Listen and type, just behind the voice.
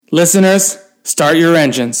Listeners, start your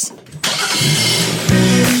engines.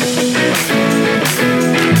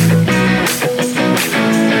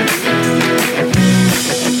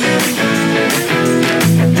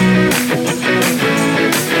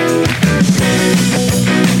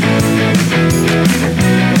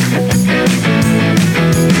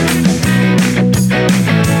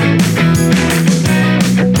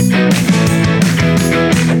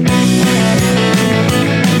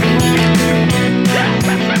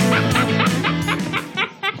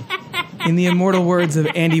 In the immortal words of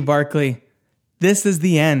Andy Barclay, this is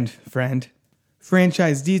the end, friend.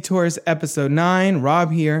 Franchise Detours, Episode 9.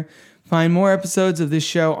 Rob here. Find more episodes of this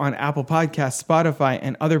show on Apple Podcasts, Spotify,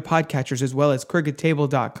 and other podcatchers, as well as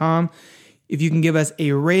crookedtable.com. If you can give us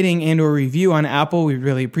a rating and or review on Apple, we'd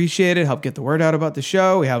really appreciate it. Help get the word out about the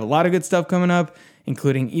show. We have a lot of good stuff coming up,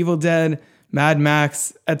 including Evil Dead, Mad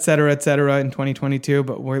Max, etc., in 2022,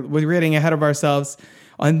 but we're getting ahead of ourselves.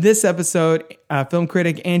 On this episode, film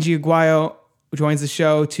critic Angie Aguayo joins the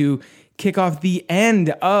show to kick off the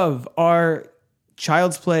end of our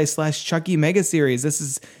Child's Play / Chucky mega series. This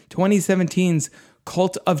is 2017's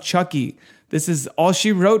Cult of Chucky. This is all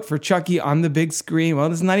she wrote for Chucky on the big screen. Well,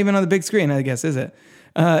 this is not even on the big screen, I guess, is it?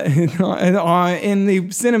 In the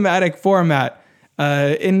cinematic format,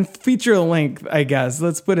 in feature length, I guess.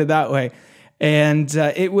 Let's put it that way. And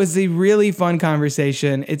it was a really fun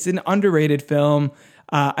conversation. It's an underrated film.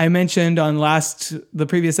 I mentioned on the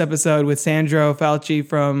previous episode with Sandro Falchi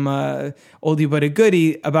from Oldie But a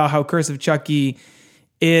Goodie about how Curse of Chucky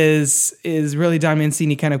is really Don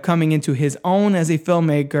Mancini kind of coming into his own as a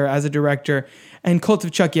filmmaker, as a director. And Cult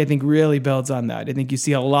of Chucky, I think, really builds on that. I think you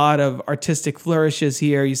see a lot of artistic flourishes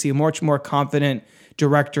here. You see a much more confident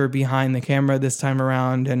director behind the camera this time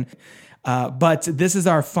around. And but this is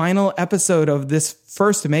our final episode of this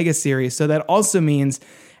first mega series. So that also means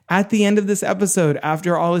at the end of this episode,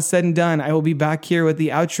 after all is said and done, I will be back here with the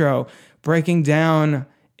outro, breaking down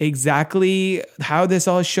exactly how this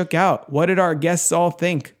all shook out. What did our guests all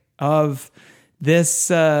think of this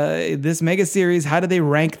mega series? How do they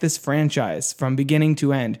rank this franchise from beginning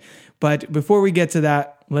to end? But before we get to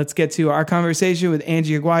that, let's get to our conversation with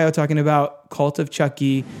Angie Aguayo talking about Cult of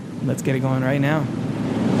Chucky. Let's get it going right now.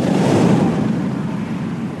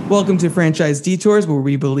 Welcome to Franchise Detours, where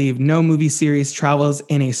we believe no movie series travels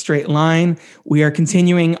in a straight line. We are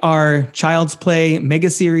continuing our Child's Play mega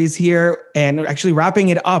series here and actually wrapping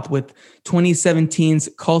it up with 2017's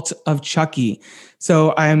Cult of Chucky.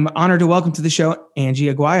 So I'm honored to welcome to the show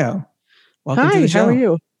Angie Aguayo. Welcome to the show. How are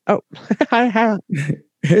you? Oh, hi.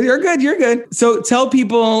 You're good. So tell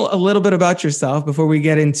people a little bit about yourself before we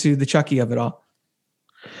get into the Chucky of it all.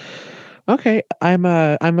 Okay, I'm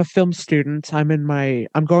a film student. I'm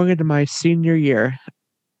going into my senior year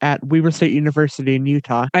at Weber State University in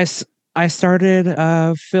Utah. I started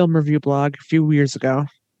a film review blog a few years ago,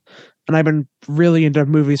 and I've been really into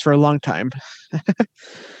movies for a long time.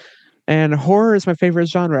 And horror is my favorite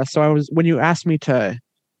genre. So when you asked me to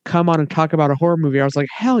come on and talk about a horror movie, I was like,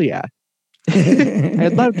 hell yeah,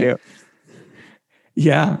 I'd love to.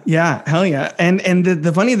 Yeah, hell yeah. And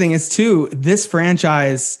the funny thing is too, this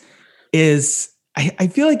franchise is, I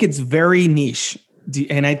feel like it's very niche.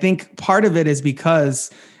 And I think part of it is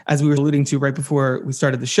because, as we were alluding to right before we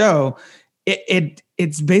started the show,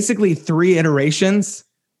 it's basically 3 iterations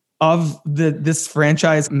of this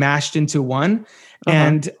franchise mashed into one. Uh-huh.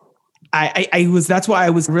 And that's why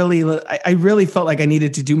I really felt like I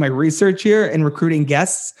needed to do my research here in recruiting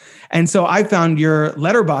guests. And so I found your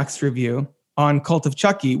Letterboxd review on Cult of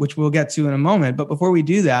Chucky, which we'll get to in a moment. But before we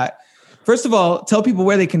do that, first of all, tell people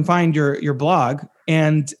where they can find your blog,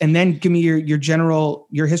 and then give me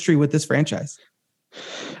your history with this franchise.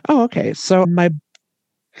 Oh, okay. So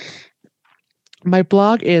my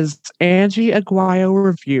blog is Angie Aguayo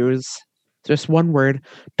Reviews, just one word,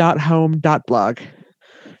 .home.blog.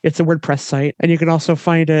 It's a WordPress site, and you can also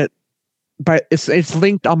find it, but it's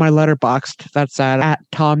linked on my Letterboxd. That's at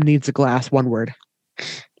Tom Needs a Glass, one word.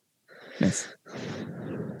 Nice.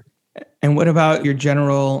 And what about your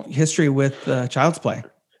general history with Child's Play?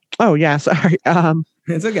 Oh, yeah. Sorry.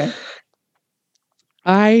 It's okay.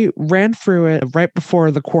 I ran through it right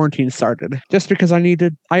before the quarantine started, just because I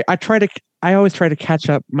always try to catch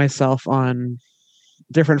up myself on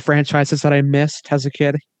different franchises that I missed as a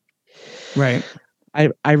kid. Right.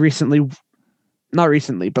 I recently, not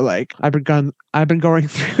recently, but like I've been going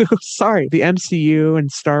through, the MCU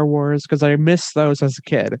and Star Wars, because I missed those as a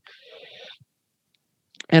kid.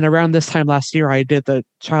 And around this time last year, I did the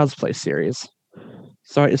Child's Play series.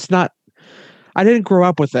 So I didn't grow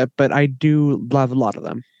up with it, but I do love a lot of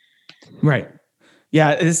them. Right.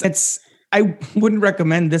 Yeah. It's I wouldn't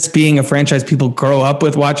recommend this being a franchise people grow up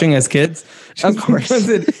with watching as kids. Of course. Because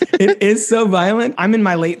it is so violent. I'm in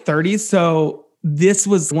my late 30s, so this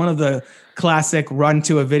was one of the classic run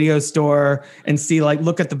to a video store and see, like,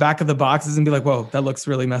 look at the back of the boxes and be like, whoa, that looks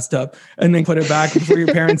really messed up. And then put it back before your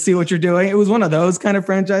parents see what you're doing. It was one of those kind of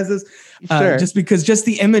franchises. Sure. Just because just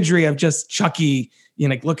the imagery of just Chucky,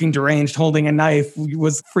 like looking deranged, holding a knife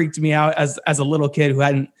was freaked me out as a little kid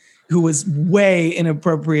who was way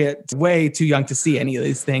inappropriate, way too young to see any of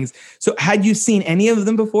these things. So had you seen any of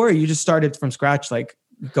them before, or you just started from scratch, like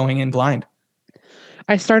going in blind?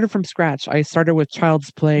 I started from scratch. I started with Child's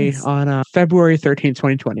Play Nice. on February 13th,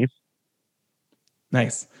 2020.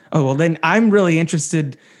 Nice. Oh, well, then I'm really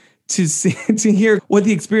interested to hear what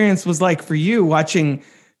the experience was like for you watching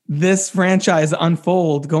this franchise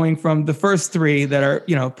unfold, going from the first three that are,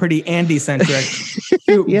 pretty Andy centric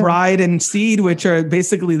to Yeah. Bride and Seed, which are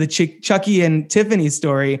basically the Chucky and Tiffany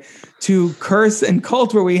story, to Curse and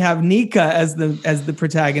Cult, where we have Nika as the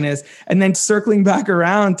protagonist, and then circling back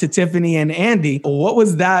around to Tiffany and Andy. What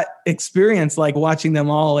was that experience like watching them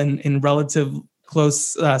all in relative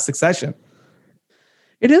close succession?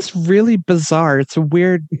 It is really bizarre. It's a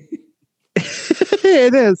weird.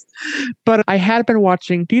 It is. But I had been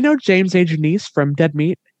watching. Do you know James A. Janice from Dead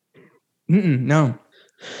Meat? No.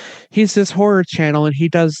 He's this horror channel, and he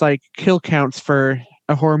does like kill counts for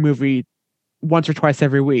a horror movie once or twice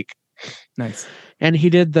every week. Nice. And he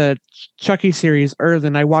did the Chucky series early,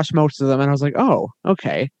 and I watched most of them, and I was like, oh,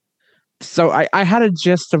 okay. So I had a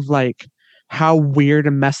gist of like how weird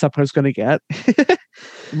and messed up I was going to get.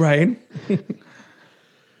 Right.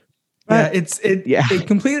 Yeah, it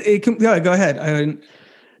completely. Go ahead.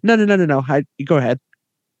 No. Go ahead.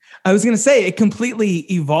 I was going to say it completely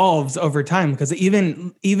evolves over time, because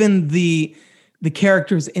even the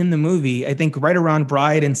characters in the movie, I think right around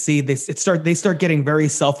Bride and Seed, they start getting very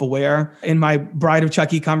self-aware. In my Bride of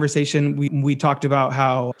Chucky conversation, we talked about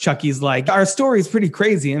how Chucky's like, our story is pretty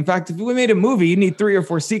crazy. In fact, if we made a movie, you need 3 or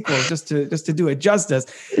 4 sequels just to do it justice.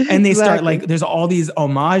 And they start like, there's all these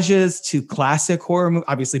homages to classic horror movies.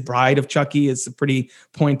 Obviously, Bride of Chucky is a pretty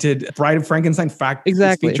pointed. Bride of Frankenstein, in fact, is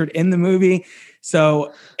featured in the movie.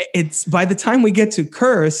 So it's, by the time we get to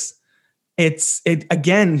Curse, it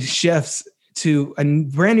again shifts to a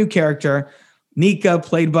brand new character, Nika,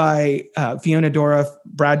 played by Fiona Dourif,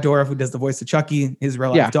 Brad Dourif, who does the voice of Chucky, his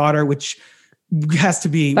real life daughter, which has to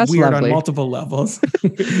be weird on multiple levels.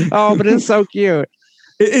 Oh, but it's so cute.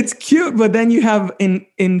 It's cute, but then you have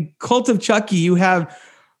in Cult of Chucky, you have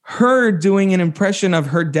her doing an impression of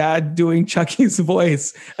her dad doing Chucky's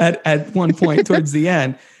voice at one point towards the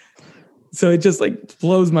end. So it just like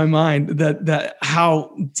blows my mind that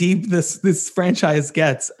how deep this franchise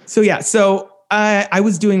gets. So yeah, I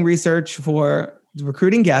was doing research for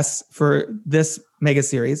recruiting guests for this mega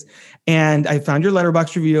series, and I found your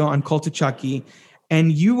Letterboxd review on Cult of Chucky,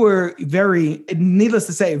 and you were very, needless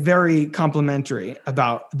to say, very complimentary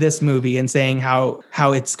about this movie and saying how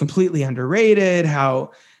it's completely underrated, how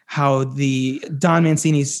the Don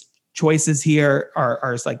Mancini's choices here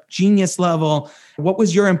are like genius level. What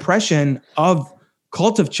was your impression of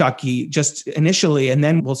Cult of Chucky just initially, and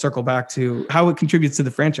then we'll circle back to how it contributes to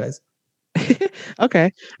the franchise?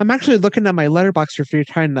 Okay. I'm actually looking at my Letterboxd review,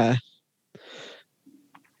 trying to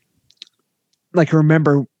like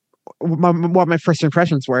remember what my first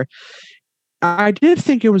impressions were. I did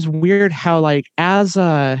think it was weird how like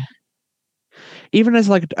even as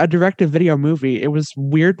like a direct-to-video movie, it was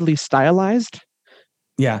weirdly stylized.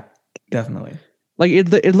 Yeah, definitely. Like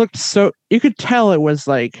it looked so, you could tell it was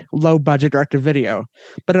like low budget direct-to-video,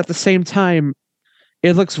 but at the same time,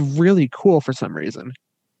 it looks really cool for some reason.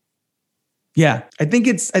 Yeah, I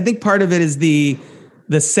think part of it is the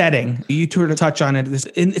setting. You sort of touch on it.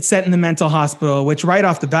 It's set in the mental hospital, which right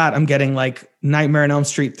off the bat, I'm getting like Nightmare on Elm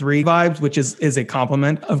Street 3 vibes, which is a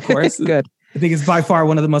compliment, of course. Good. I think it's by far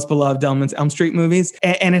one of the most beloved Elm Street movies,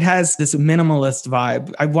 and it has this minimalist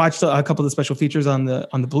vibe. I've watched a couple of the special features on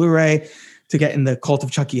the Blu-ray to get in the Cult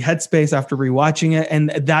of Chucky headspace after rewatching it, and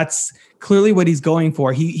that's clearly what he's going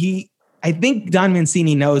for. I think Don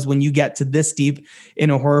Mancini knows when you get to this deep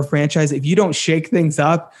in a horror franchise, if you don't shake things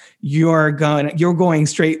up, you're going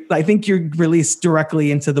straight. I think you're released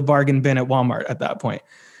directly into the bargain bin at Walmart at that point.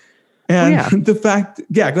 And the fact,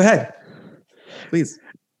 go ahead, please.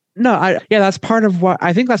 No, that's part of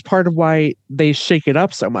why they shake it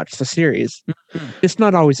up so much, the series. Mm-hmm. It's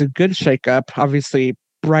not always a good shake up. Obviously,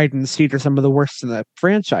 Bride and Seed are some of the worst in the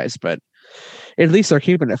franchise, but at least they're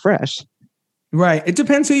keeping it fresh. Right. It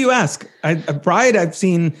depends who you ask. Bride, I've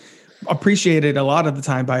seen appreciated a lot of the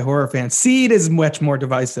time by horror fans. Seed is much more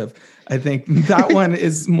divisive. I think that one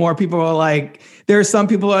is more, people are like, there are some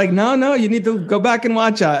people are like, no, you need to go back and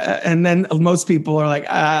watch it. And then most people are like,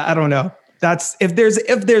 I don't know. That's if there's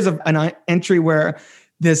an entry where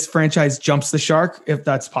this franchise jumps the shark, if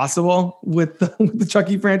that's possible with the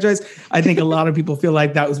Chucky franchise. I think a lot of people feel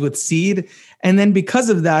like that was with Seed. And then because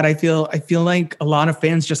of that, I feel like a lot of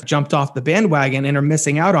fans just jumped off the bandwagon and are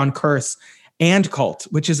missing out on Curse and Cult,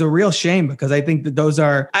 which is a real shame because I think that those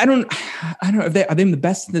are, I don't know if are they the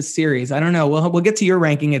best in this series? I don't know. We'll get to your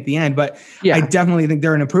ranking at the end, but yeah. I definitely think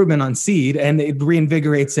they're an improvement on Seed and it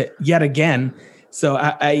reinvigorates it yet again. So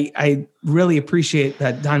I really appreciate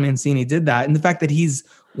that Don Mancini did that. And the fact that he's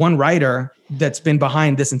one writer that's been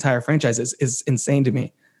behind this entire franchise is insane to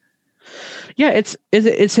me. Yeah,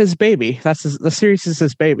 it's his baby. The series is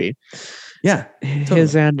his baby. Yeah. Totally.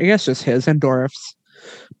 His and I guess just his and Dorff's.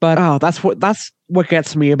 But that's what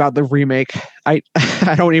gets me about the remake. I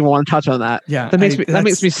don't even want to touch on that. Yeah. That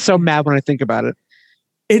makes me so mad when I think about it.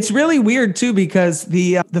 It's really weird too, because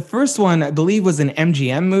the first one, I believe, was an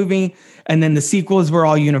MGM movie, and then the sequels were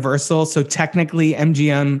all Universal. So technically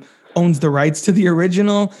MGM owns the rights to the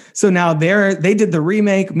original. So now they did the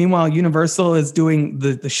remake. Meanwhile, Universal is doing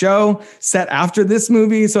the show set after this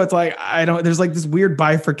movie. So it's like, there's like this weird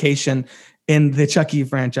bifurcation in the Chucky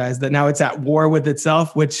franchise that now it's at war with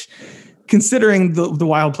itself, which, considering the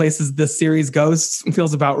wild places this series goes,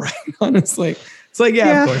 feels about right, honestly. It's like,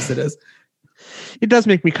 yeah, of course it is. It does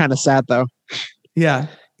make me kind of sad, though. Yeah.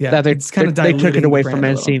 That they took it away from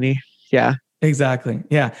Mancini. Yeah. Exactly.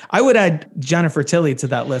 Yeah. I would add Jennifer Tilly to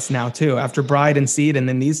that list now, too. After Bride and Seed and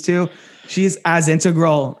then these two, she's as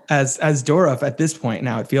integral as Dorff at this point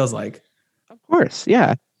now, it feels like. Of course.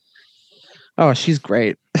 Yeah. Oh, she's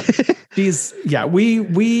great.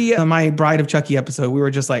 We my Bride of Chucky episode, we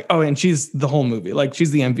were just like, oh, and she's the whole movie. Like,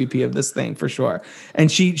 she's the MVP of this thing for sure.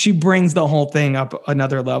 And she brings the whole thing up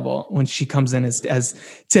another level when she comes in as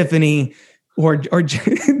Tiffany, or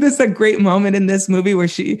this is a great moment in this movie where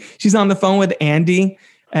she's on the phone with Andy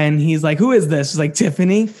and he's like, who is this? She's like,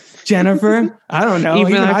 Tiffany, Jennifer. I don't know.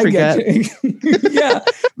 Even I forget. Yeah,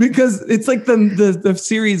 because it's like the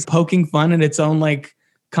series poking fun at its own like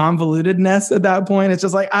convolutedness at that point. It's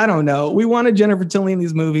just like, I don't know. We wanted Jennifer Tilly in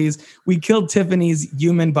these movies. We killed Tiffany's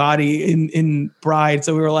human body in Bride.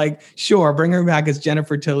 So we were like, sure, bring her back as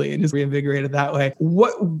Jennifer Tilly and just reinvigorated that way.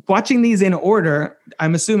 Watching these in order,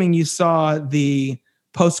 I'm assuming you saw the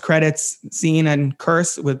post-credits scene and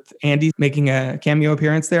Curse with Andy making a cameo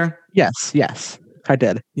appearance there? Yes, I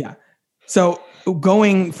did. Yeah. So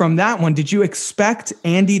going from that one, did you expect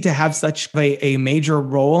Andy to have such a major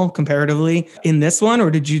role comparatively in this one, or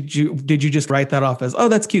did you just write that off as, oh,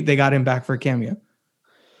 that's cute, they got him back for a cameo?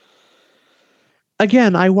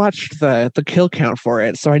 Again, I watched the kill count for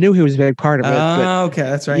it, so I knew he was a big part of it. Oh, okay,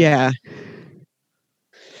 that's right. Yeah.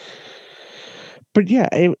 But yeah,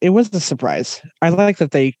 it was a surprise. I like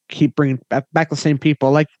that they keep bringing back the same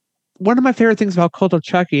people. Like, one of my favorite things about Cult of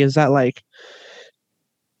Chucky is that, like,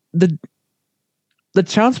 the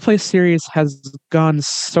Child's Play series has gone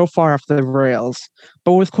so far off the rails,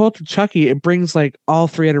 but with Cult of Chucky, it brings like all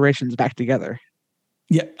three iterations back together.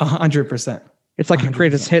 Yeah, 100%. It's like 100%. A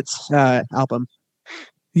greatest hits album.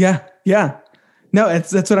 Yeah. No,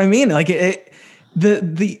 that's what I mean. Like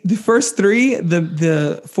the first three,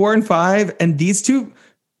 the 4 and 5, and these two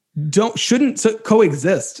shouldn't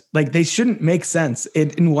coexist. Like, they shouldn't make sense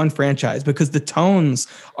in one franchise because the tones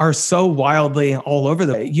are so wildly all over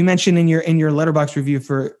the way. You mentioned in your Letterboxd review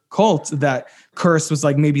for Cult that Curse was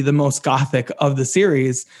like maybe the most gothic of the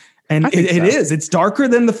series. And it is. It's darker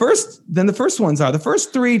than the first ones are. The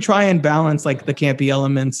first three try and balance like the campy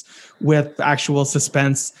elements with actual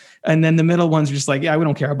suspense. And then the middle ones are just like, yeah, we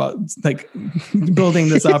don't care about like building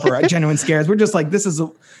this up or genuine scares. We're just like,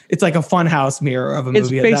 it's like a fun house mirror of a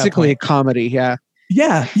movie. It's basically a comedy. Yeah.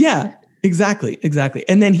 Yeah. Exactly.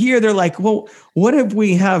 And then here they're like, well, what if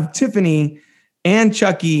we have Tiffany and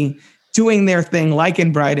Chucky doing their thing like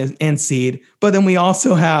in Bride and Seed, but then we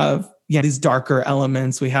also have these darker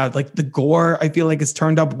elements. We have like the gore, I feel like, is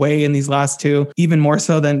turned up way in these last two, even more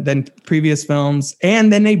so than previous films.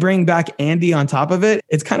 And then they bring back Andy on top of it.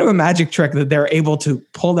 It's kind of a magic trick that they're able to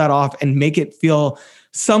pull that off and make it feel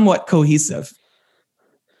somewhat cohesive.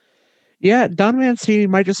 Yeah, Don Mancini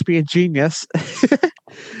might just be a genius.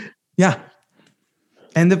 Yeah.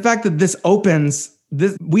 And the fact that this opens...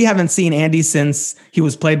 we haven't seen Andy since he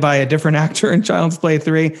was played by a different actor in Child's Play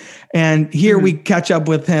 3. And here we catch up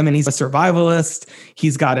with him and he's a survivalist.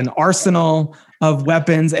 He's got an arsenal of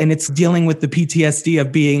weapons and it's dealing with the PTSD of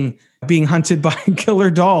being being hunted by a killer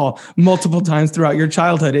doll multiple times throughout your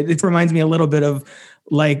childhood. It reminds me a little bit of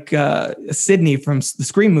like Sydney from the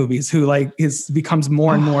Scream movies, who like becomes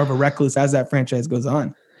more and more of a recluse as that franchise goes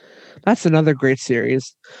on. That's another great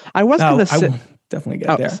series. I was going to say, I will definitely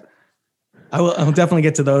get there. I'll definitely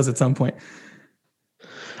get to those at some point.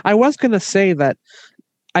 I was going to say that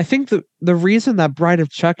I think the reason that Bride of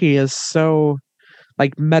Chucky is so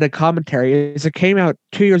like meta commentary is it came out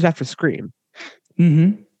 2 years after Scream.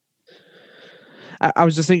 Mm-hmm. I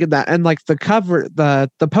was just thinking that, and like the cover, the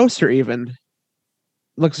poster even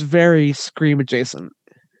looks very Scream adjacent.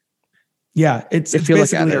 Yeah, it's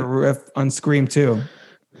basically a riff on Scream 2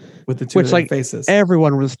 with the two of their faces.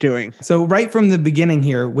 Everyone was doing. So right from the beginning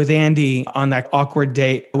here with Andy on that awkward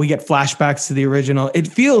date, we get flashbacks to the original. It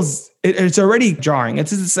feels, it's already jarring.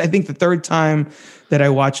 It's I think the third time that I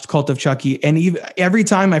watched Cult of Chucky, and every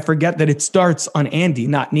time I forget that it starts on Andy,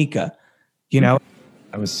 not Nika, you know?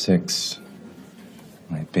 I was 6.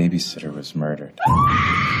 My babysitter was murdered.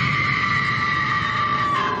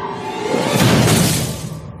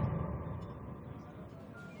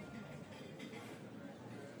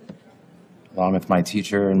 Along with my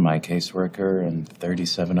teacher and my caseworker and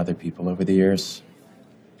 37 other people over the years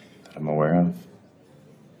that I'm aware of.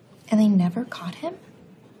 And they never caught him?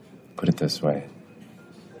 Put it this way.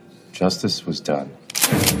 Justice was done.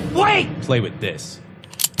 Wait! Play with this.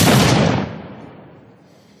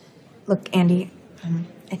 Look, Andy,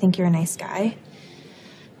 I think you're a nice guy,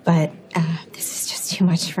 but this is just too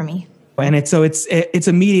much for me. And it's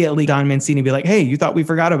immediately Don Mancini be like, hey, you thought we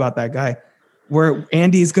forgot about that guy. Where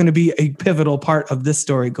Andy's going to be a pivotal part of this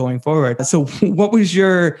story going forward. So what was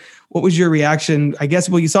your reaction? I guess,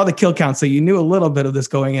 well, you saw the kill count, so you knew a little bit of this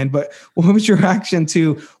going in, but what was your reaction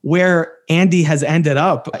to where Andy has ended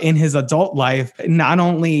up in his adult life, not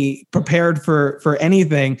only prepared for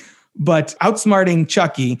anything, but outsmarting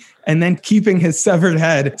Chucky and then keeping his severed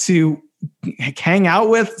head to hang out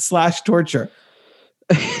with / torture?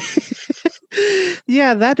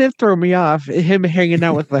 Yeah, that did throw me off, him hanging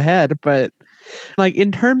out with the head, but like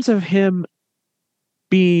in terms of him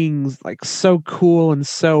being like so cool and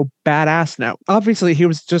so badass now, obviously he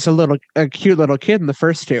was just a cute little kid in the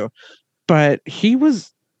first two, but he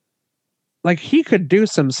was like, he could do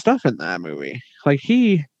some stuff in that movie. Like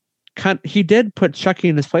he did put Chucky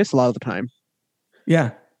in his place a lot of the time.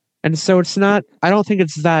 Yeah. And so I don't think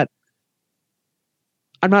it's that.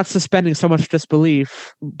 I'm not suspending so much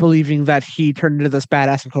disbelief, believing that he turned into this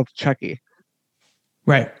badass and called Chucky.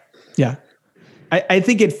 Right. Yeah. I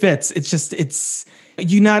think it fits. It's just,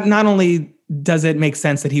 not only does it make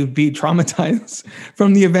sense that he would be traumatized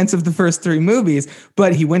from the events of the first 3 movies,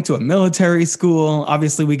 but he went to a military school.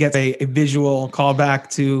 Obviously, we get a visual callback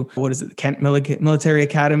to, what is it, the Kent Military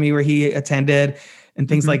Academy where he attended and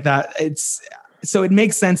things like that. So it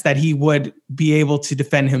makes sense that he would be able to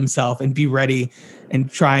defend himself and be ready and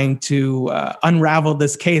trying to unravel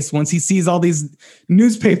this case once he sees all these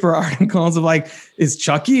newspaper articles of like, is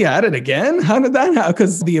Chucky at it again? How did that happen?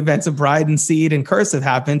 Because the events of Bride and Seed and Curse have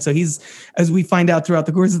happened. So he's, as we find out throughout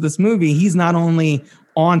the course of this movie, he's not only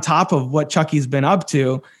on top of what Chucky's been up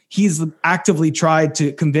to, he's actively tried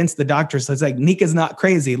to convince the doctors. So it's like, Nika's not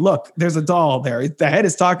crazy. Look, there's a doll there. The head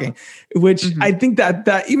is talking, which I think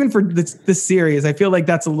that even for this series, I feel like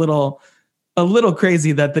that's a little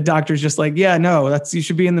crazy that the doctor's just like, yeah, no, you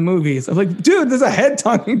should be in the movies. I'm like, dude, there's a head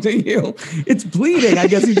talking to you. It's bleeding. I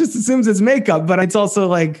guess he just assumes it's makeup, but it's also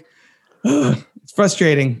like, it's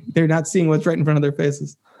frustrating. They're not seeing what's right in front of their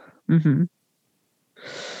faces. Mm-hmm.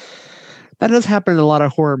 That does happen in a lot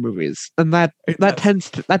of horror movies, and that tends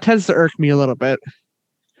to irk me a little bit.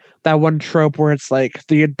 That one trope where it's like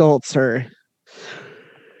the adults are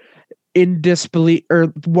in disbelief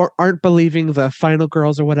or aren't believing the final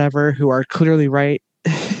girls or whatever who are clearly right.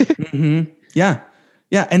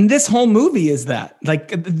 Yeah. And this whole movie is that, like,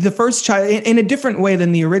 the first child in a different way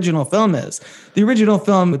than the original film is. The original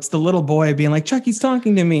film, it's the little boy being like, Chucky's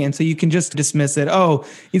talking to me. And so you can just dismiss it. Oh,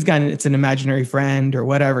 it's an imaginary friend or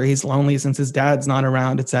whatever. He's lonely since his dad's not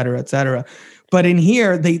around, et cetera, et cetera. But in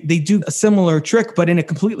here, they do a similar trick, but in a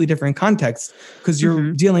completely different context, because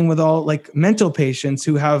you're dealing with all like mental patients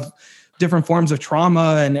who have different forms of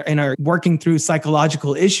trauma and are working through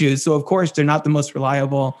psychological issues. So of course, they're not the most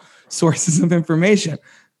reliable sources of information.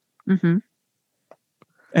 Mm-hmm.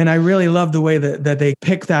 And I really love the way that they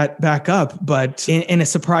pick that back up, but in a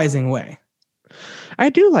surprising way. I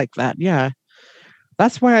do like that. Yeah.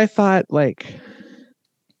 That's why I thought like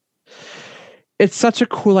it's such a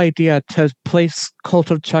cool idea to place Cult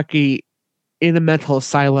of Chucky in a mental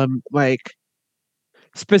asylum, like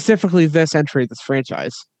specifically this entry, this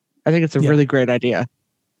franchise. I think it's a really great idea.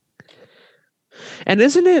 And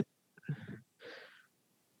isn't it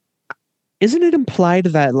Isn't it implied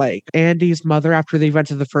that like Andy's mother, after the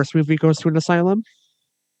events of the first movie, goes to an asylum?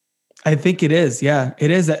 I think it is. Yeah, it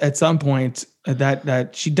is at some point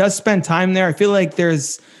that she does spend time there. I feel like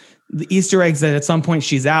there's the Easter eggs that at some point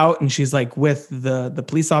she's out and she's like with the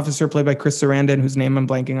police officer played by Chris Sarandon, whose name I'm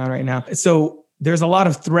blanking on right now. So there's a lot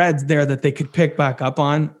of threads there that they could pick back up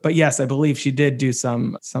on. But yes, I believe she did do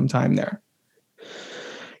some time there.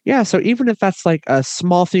 Yeah, so even if that's like a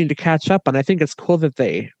small thing to catch up on, I think it's cool that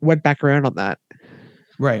they went back around on that.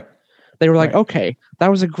 Right. They were like, Right. okay, that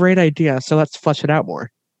was a great idea, so let's flesh it out more.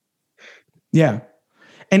 Yeah.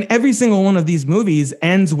 And every single one of these movies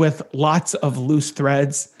ends with lots of loose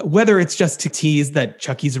threads, whether it's just to tease that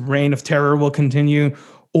Chucky's reign of terror will continue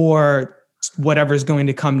or whatever's going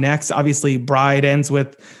to come next. Obviously, Bride ends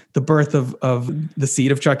with the birth of the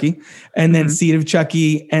seed of Chucky. And then Seed of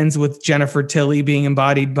Chucky ends with Jennifer Tilly being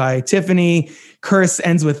embodied by Tiffany. Curse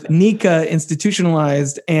ends with Nika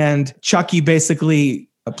institutionalized and Chucky basically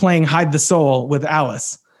playing Hide the Soul with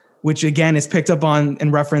Alice, which again is picked up on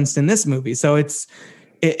and referenced in this movie. So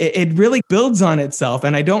it really builds on itself.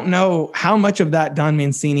 And I don't know how much of that Don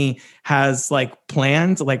Mancini has like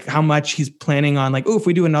planned, like how much he's planning on like, oh, if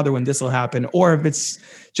we do another one, this will happen. Or if it's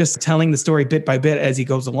just telling the story bit by bit as he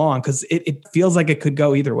goes along, because it feels like it could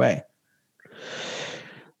go either way.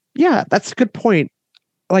 Yeah, that's a good point.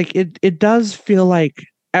 Like it does feel like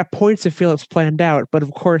at points it feels planned out, but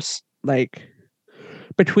of course, like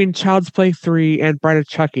between Child's Play 3 and Bride of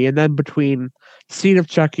Chucky, and then between Seed of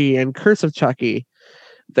Chucky and Curse of Chucky,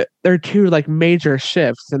 there are two like major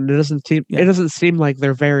shifts, and it doesn't seem like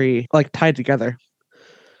they're very like tied together.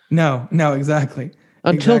 No, exactly.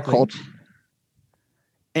 Until exactly. Cult.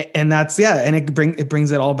 And that's, and it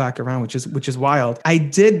brings it all back around, which is wild. I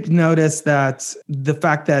did notice that the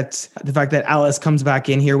fact that Alice comes back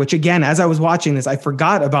in here, which again, as I was watching this, I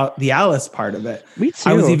forgot about the Alice part of it. Me too.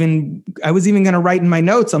 I was even going to write in my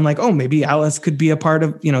notes. I'm like, oh, maybe Alice could be a part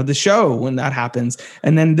of, the show when that happens.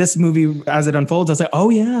 And then this movie, as it unfolds, I was like, oh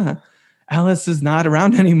yeah, Alice is not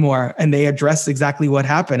around anymore. And they address exactly what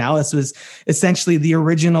happened. Alice was essentially the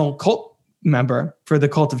original cult member for the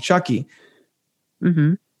Cult of Chucky.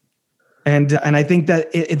 Mm-hmm. And I think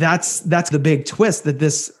that that's the big twist that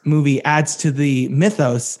this movie adds to the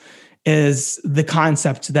mythos is the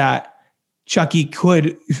concept that Chucky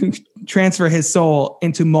could transfer his soul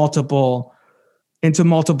into multiple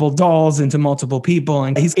dolls, into multiple people.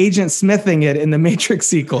 And he's Agent Smithing it in the Matrix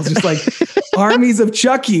sequels, just like armies of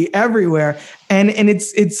Chucky everywhere. And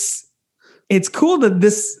it's cool that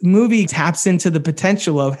this movie taps into the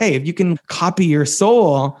potential of, hey, if you can copy your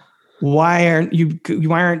soul, why aren't you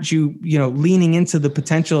leaning into the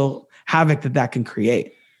potential havoc that can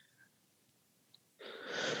create?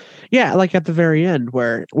 Yeah, like at the very end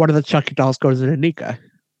where one of the Chucky dolls goes into Nika.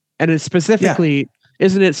 And it's specifically,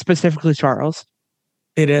 isn't it specifically Charles?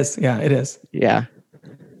 It is. Yeah, it is. Yeah.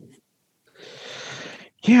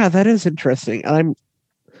 Yeah, that is interesting. And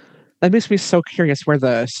that makes me so curious where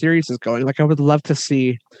the series is going. Like I would love to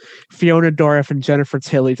see Fiona Dourif and Jennifer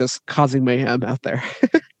Tilly just causing mayhem out there.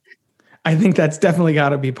 I think that's definitely got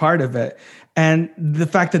to be part of it. And the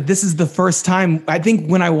fact that this is the first time, I think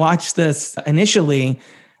when I watched this initially,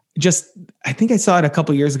 I think I saw it a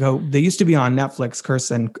couple years ago. They used to be on Netflix,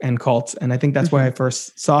 Curse and Cult. And I think that's where I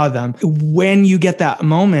first saw them. When you get that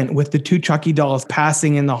moment with the two Chucky dolls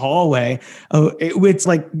passing in the hallway, it's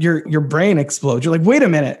like your brain explodes. You're like, wait a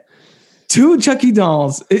minute. Two Chucky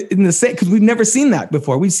dolls in the same, because we've never seen that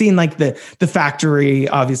before. We've seen like the factory,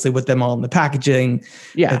 obviously with them all in the packaging,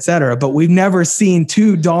 et cetera. But we've never seen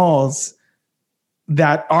two dolls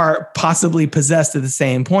that are possibly possessed at the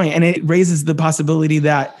same point. And it raises the possibility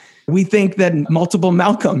that we think that multiple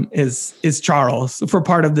Malcolm is Charles for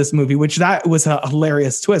part of this movie, which that was a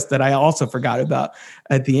hilarious twist that I also forgot about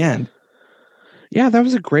at the end. Yeah, that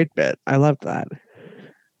was a great bit. I loved that.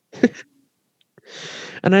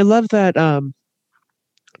 And I love that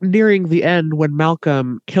nearing the end when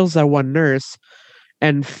Malcolm kills that one nurse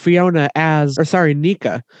and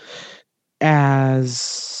Nika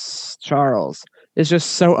as Charles is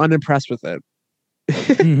just so unimpressed with it.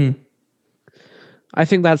 Mm-hmm. I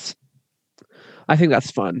think that's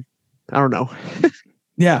fun. I don't know.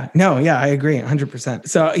 I agree 100%.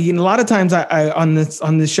 So a lot of times I on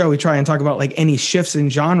this show, we try and talk about like any shifts in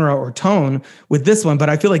genre or tone with this one, but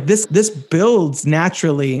I feel like this builds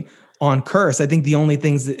naturally on Curse. I think the only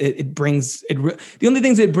things it brings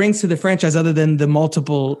to the franchise, other than the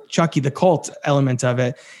multiple Chucky, the cult element of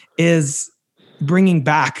it, is bringing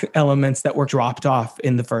back elements that were dropped off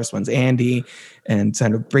in the first ones, Andy, and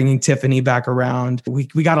kind of bringing Tiffany back around. We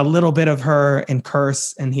got a little bit of her in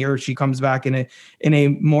Curse, and here she comes back in a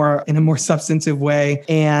more substantive way.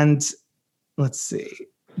 And let's see.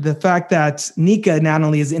 The fact that Nika not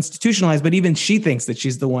only is institutionalized, but even she thinks that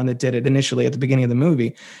she's the one that did it initially at the beginning of the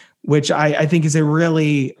movie, which I think is a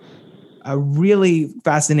really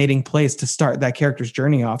fascinating place to start that character's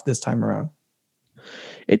journey off this time around.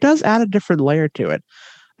 It does add a different layer to it.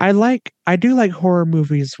 I do like horror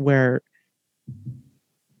movies where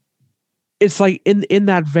it's like in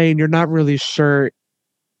that vein, you're not really sure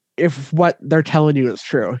if what they're telling you is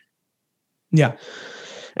true. Yeah.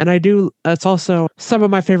 And it's also some of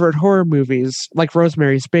my favorite horror movies, like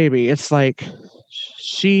Rosemary's Baby. It's like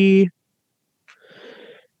she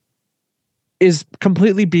is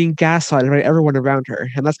completely being gaslighted by everyone around her.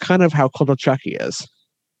 And that's kind of how Cult of Chucky is.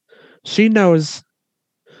 She knows,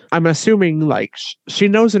 I'm assuming, like, she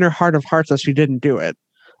knows in her heart of hearts that she didn't do it.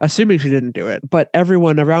 Assuming she didn't do it. But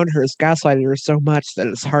everyone around her is gaslighting her so much that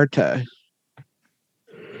it's hard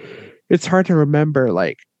to remember,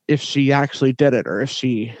 like, if she actually did it or if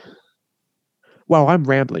she... Well, I'm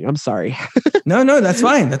rambling. I'm sorry. No, that's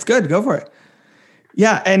fine. That's good. Go for it.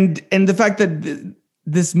 Yeah, and the fact that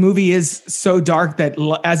this movie is so dark that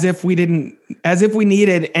as if we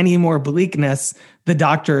needed any more bleakness, the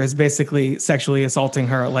doctor is basically sexually assaulting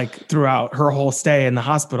her like throughout her whole stay in the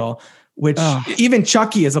hospital, which even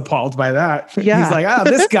Chucky is appalled by that. Yeah. He's like,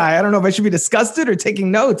 this guy, I don't know if I should be disgusted or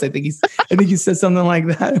taking notes. I think he says something like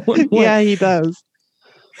that at one point. Yeah, he does.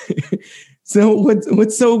 So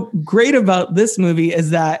what's so great about this movie is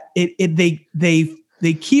that they're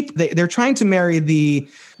trying to marry the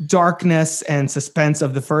darkness and suspense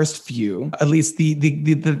of the first few, at least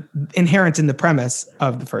the inherent in the premise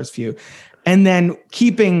of the first few, and then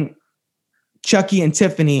keeping Chucky and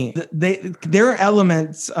Tiffany, their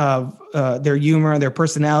elements of their humor, their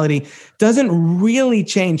personality doesn't really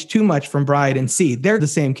change too much from Bride and Seed. They're the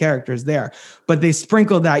same characters there, but they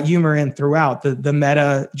sprinkle that humor in throughout the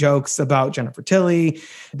meta jokes about Jennifer Tilly,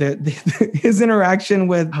 his interaction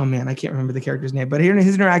with, oh man, I can't remember the character's name, but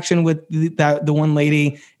his interaction with the one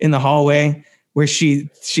lady in the hallway where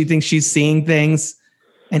she thinks she's seeing things.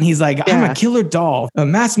 And he's like, I'm a killer doll, a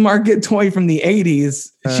mass market toy from the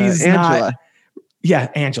 80s. She's Angela. not.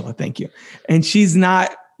 Yeah, Angela, thank you. And she's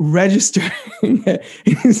not registering it.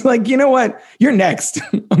 He's like, you know what? You're next.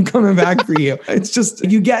 I'm coming back for you. It's just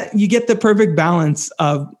you get the perfect balance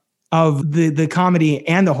of the comedy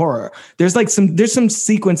and the horror. There's some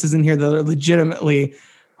sequences in here that are legitimately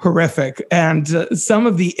horrific, and some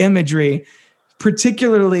of the imagery,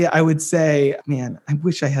 particularly, I would say, man, I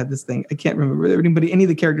wish I had this thing. I can't remember any of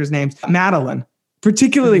the characters' names. Madeline.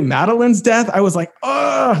 Particularly Madeline's death, I was like,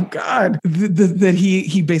 oh God, that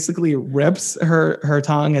he basically rips her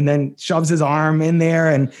tongue and then shoves his arm in there.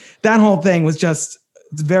 And that whole thing was just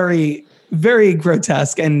very, very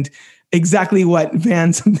grotesque and exactly what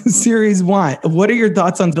fans of the series want. What are your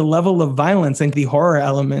thoughts on the level of violence and the horror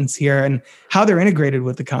elements here and how they're integrated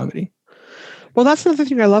with the comedy? Well, that's another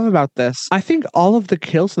thing I love about this. I think all of the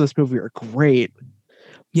kills in this movie are great.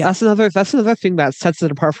 Yeah, that's another thing that sets it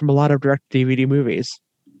apart from a lot of direct-to-DVD movies,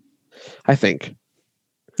 I think.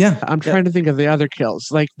 Yeah. I'm trying to think of the other kills.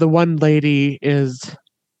 Like the one lady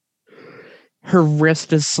her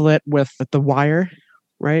wrist is slit with the wire,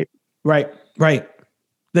 right? Right.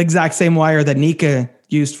 The exact same wire that Nika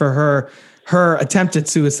used for her attempted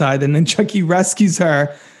suicide. And then Chucky rescues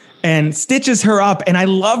her and stitches her up. And I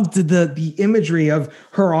loved the imagery of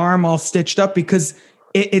her arm all stitched up because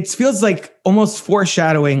it feels like almost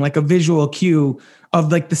foreshadowing, like a visual cue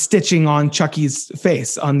of like the stitching on Chucky's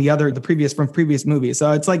face on the previous movies.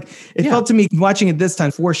 So it's like, it felt to me watching it this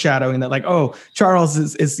time, foreshadowing that like, oh, Charles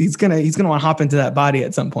he's gonna want to hop into that body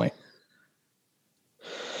at some point.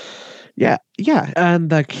 Yeah. And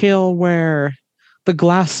the kill where the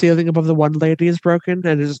glass ceiling above the one lady is broken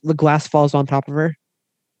and the glass falls on top of her.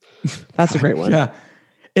 That's a great one. Yeah.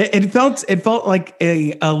 It felt like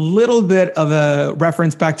a little bit of a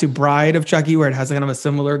reference back to Bride of Chucky, where it has kind of a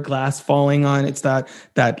similar glass falling on. It's that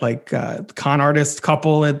like con artist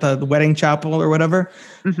couple at the wedding chapel or whatever.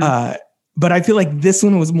 Mm-hmm. But I feel like this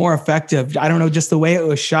one was more effective. I don't know, just the way it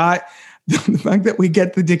was shot, the fact that we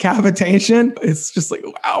get the decapitation. It's just like,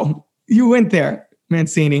 wow, you went there,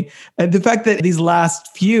 Mancini. The fact that these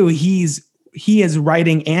last few, he is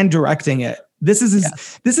writing and directing it. This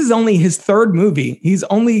is only his third movie. He's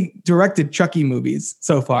only directed Chucky movies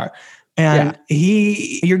so far. And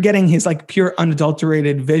you're getting his like pure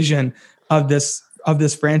unadulterated vision of this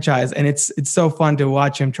franchise. And it's so fun to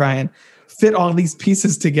watch him try and fit all these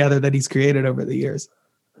pieces together that he's created over the years.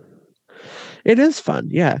 It is fun,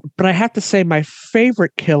 yeah. But I have to say my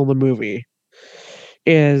favorite kill in the movie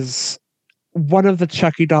is one of the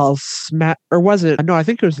Chucky dolls or was it? No, I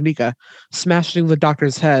think it was Nika smashing the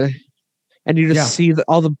doctor's head. And you just see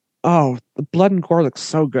all the Oh, the blood and gore looks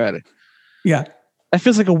so good. Yeah. That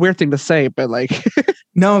feels like a weird thing to say, but like,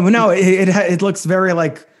 No, it looks very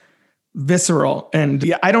like visceral. And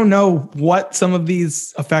yeah, I don't know what some of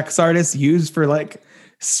these effects artists use for like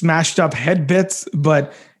smashed up head bits,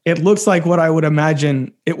 but it looks like what I would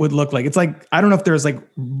imagine it would look like. It's like, I don't know if there's like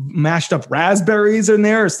mashed up raspberries in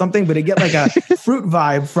there or something, but it get like a fruit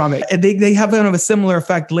vibe from it. And they have kind of a similar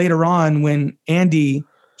effect later on when Andy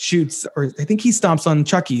shoots, or I think he stomps on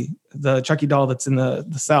Chucky, the Chucky doll that's in the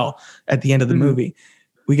cell at the end of the movie.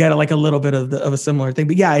 We got like a little bit of a similar thing,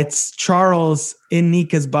 but yeah, it's Charles in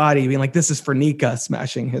Nika's body being like, this is for Nika,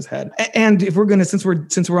 smashing his head. And if we're going to, since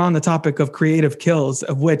we're on the topic of creative kills,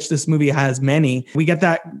 of which this movie has many, we get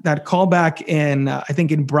that callback in, I think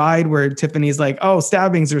in Bride, where Tiffany's like, oh,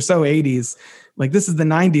 stabbings are so 80s. Like, this is the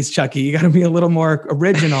 90s, Chucky. You got to be a little more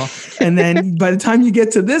original. And then by the time you get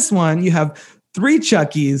to this one, you have 3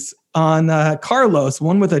 Chuckies on Carlos,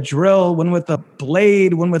 one with a drill, one with a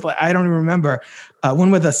blade, one with, I don't even remember,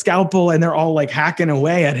 one with a scalpel, and they're all like hacking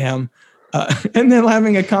away at him. And then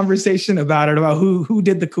having a conversation about who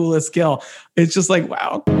did the coolest kill. It's just like,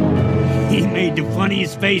 wow. He made the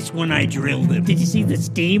funniest face when I drilled him. Did you see the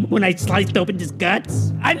steam when I sliced open his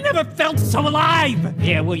guts? I never felt so alive.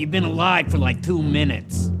 Yeah, well, you've been alive for like 2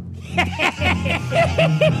 minutes.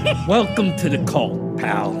 Welcome to the cult,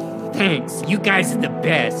 pal. Thanks, you guys are the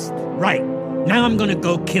best. Right, now I'm gonna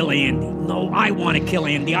go kill Andy. No, I want to kill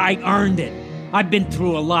Andy. I earned it. I've been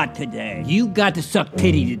through a lot today. You got to suck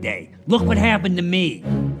titty today. Look what happened to me.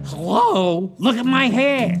 Hello? Look at my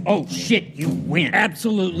hair. Oh, shit, you win.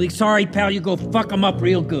 Absolutely. Sorry, pal, you go fuck them up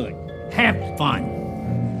real good. Have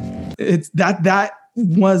fun. It's that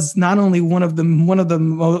was not only one of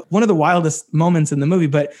the wildest moments in the movie,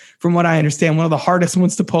 but from what I understand, one of the hardest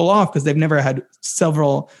ones to pull off, because they've never had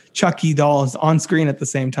several Chucky dolls on screen at the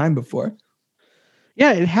same time before.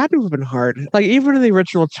 Yeah, it had to have been hard. Like, even in the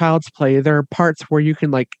original Child's Play, there are parts where you can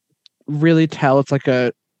like really tell it's like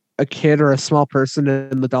a kid or a small person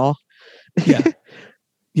in the doll. Yeah.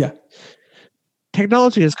 Yeah.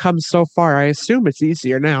 Technology has come so far. I assume it's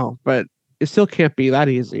easier now, but it still can't be that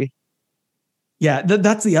easy. Yeah,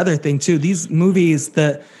 that's the other thing too. These movies,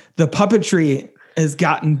 the puppetry has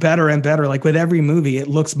gotten better and better. Like with every movie, it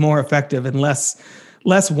looks more effective and less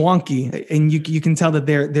wonky. And you can tell that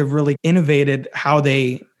they've really innovated how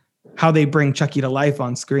they bring Chucky to life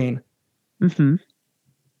on screen. Mm-hmm.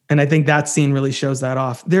 And I think that scene really shows that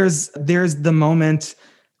off. There's the moment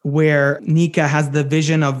where Nika has the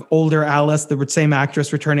vision of older Alice, the same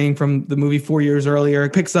actress returning from the movie 4 years earlier,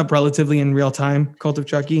 picks up relatively in real time, Cult of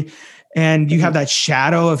Chucky. And you have that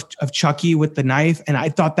shadow of Chucky with the knife. And I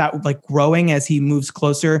thought that like growing as he moves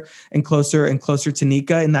closer and closer and closer to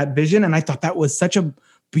Nika in that vision. And I thought that was such a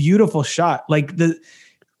beautiful shot. Like the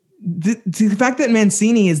fact that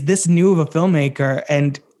Mancini is this new of a filmmaker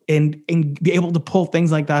and be able to pull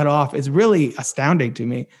things like that off is really astounding to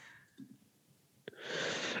me.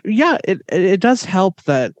 Yeah, it does help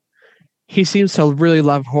that he seems to really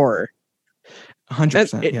love horror.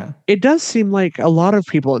 100%. Yeah. It does seem like a lot of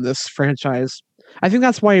people in this franchise, I think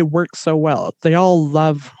that's why it works so well. They all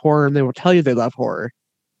love horror and they will tell you they love horror.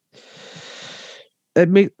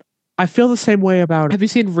 I feel the same way about, have you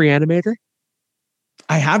seen Reanimator?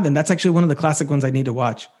 I haven't. That's actually one of the classic ones I need to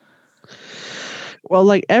watch. Well,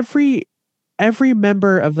 like every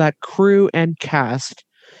member of that crew and cast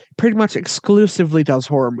pretty much exclusively does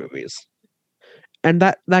horror movies. And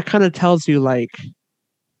that kind of tells you like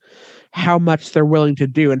how much they're willing to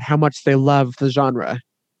do and how much they love the genre.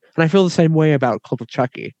 And I feel the same way about Cult of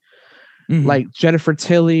Chucky. Mm-hmm. Like Jennifer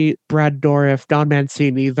Tilly, Brad Dourif, Don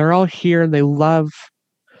Mancini, they're all here and they love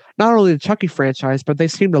not only the Chucky franchise, but they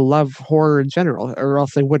seem to love horror in general, or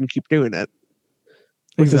else they wouldn't keep doing it.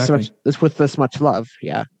 With this much love,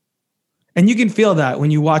 yeah. And you can feel that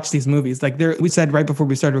when you watch these movies. Like we said right before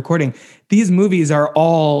we started recording, these movies are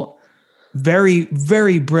all very,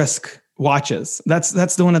 very brisk watches.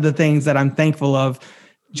 That's one of the things that I'm thankful of,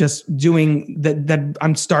 just doing that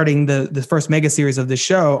I'm starting the first mega series of the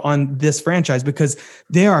show on this franchise, because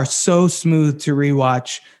they are so smooth to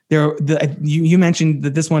rewatch. You mentioned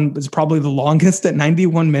that this one was probably the longest at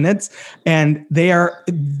 91 minutes, and they are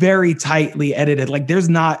very tightly edited. Like there's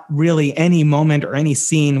not really any moment or any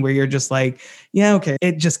scene where you're just like, yeah, okay.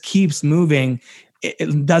 It just keeps moving.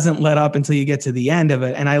 It doesn't let up until you get to the end of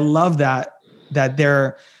it. And I love that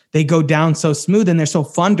they go down so smooth and they're so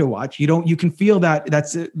fun to watch. You can feel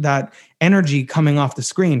that energy coming off the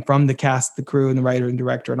screen from the cast, the crew, and the writer and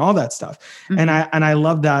director and all that stuff. Mm-hmm. And I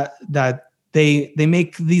love that they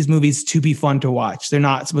make these movies to be fun to watch. They're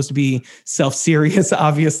not supposed to be self-serious,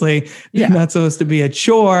 obviously. Yeah. They're not supposed to be a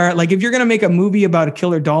chore. Like if you're going to make a movie about a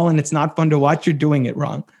killer doll and it's not fun to watch, you're doing it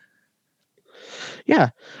wrong. Yeah,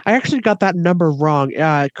 I actually got that number wrong.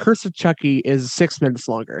 Curse of Chucky is 6 minutes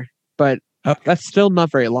longer, but that's still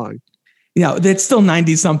not very long. Yeah, it's still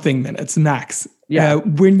 90 something minutes max. Yeah.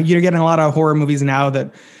 When you're getting a lot of horror movies now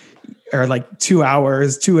that are like 2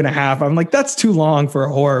 hours, 2.5. I'm like, that's too long for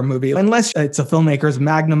a horror movie. Unless it's a filmmaker's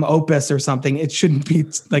magnum opus or something, it shouldn't be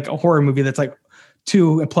like a horror movie that's like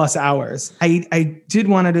 2+ hours. I did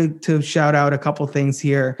wanted to shout out a couple things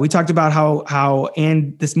here. We talked about how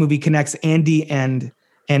this movie connects Andy and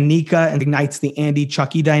Nika and ignites the Andy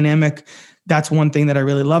Chucky dynamic. That's one thing that I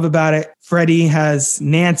really love about it. Freddy has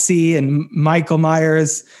Nancy and Michael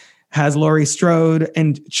Myers has Laurie Strode,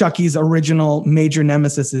 and Chucky's original major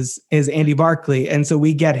nemesis is Andy Barclay. And so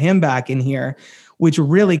we get him back in here, which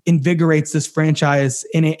really invigorates this franchise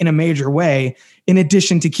in a major way, in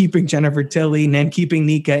addition to keeping Jennifer Tilly and keeping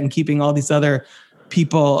Nika and keeping all these other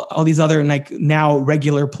people, all these other like now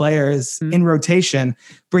regular players in rotation.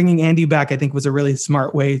 Bringing Andy back, I think, was a really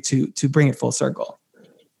smart way to bring it full circle.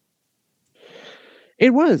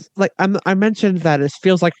 It was like I mentioned that it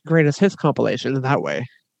feels like a greatest hits compilation in that way.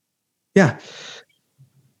 Yeah.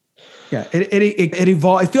 It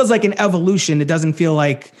evolved. It feels like an evolution. It doesn't feel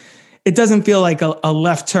like a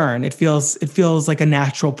left turn. It feels like a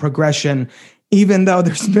natural progression, even though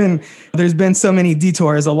there's been so many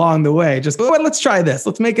detours along the way. Just let's try this.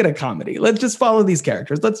 Let's make it a comedy. Let's just follow these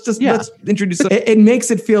characters. Let's introduce it. It makes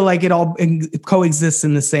it feel like it all coexists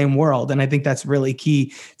in the same world. And I think that's really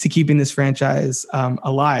key to keeping this franchise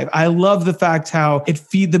alive. I love the fact how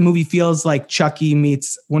the movie feels like Chucky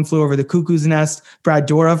meets One Flew Over the Cuckoo's Nest. Brad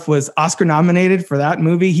Dourif was Oscar nominated for that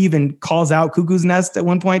movie. He even calls out Cuckoo's Nest at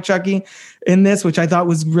one point, Chucky, in this, which I thought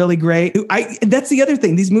was really great. That's the other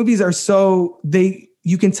thing. These movies are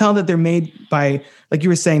you can tell that they're made by, like you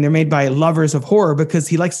were saying, they're made by lovers of horror, because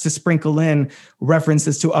he likes to sprinkle in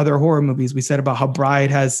references to other horror movies. We said about how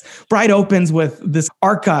Bride opens with this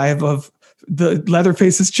archive of the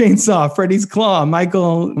Leatherface's chainsaw, Freddy's claw,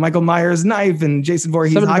 Michael Myers' knife, and Jason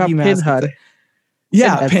Voorhees' hockey mask. Pinhead.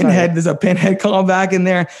 Yeah, Pinhead. There's a Pinhead callback in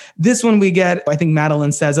there. This one we get, I think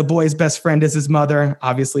Madeline says, a boy's best friend is his mother.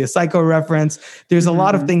 Obviously a Psycho reference. There's a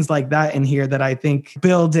lot of things like that in here that I think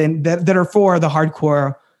build in, that are for the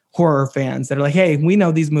hardcore horror fans that are like, hey, we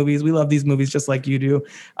know these movies. We love these movies just like you do.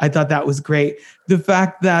 I thought that was great. The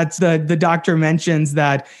fact that the doctor mentions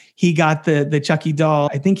that he got the Chucky doll.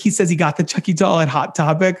 I think he says he got the Chucky doll at Hot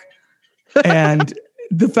Topic. And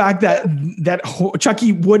the fact that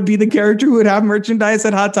Chucky would be the character who would have merchandise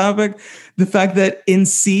at Hot Topic, the fact that in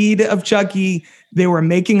Seed of Chucky, they were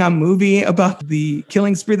making a movie about the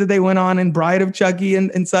killing spree that they went on in Bride of Chucky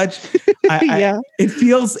and such. It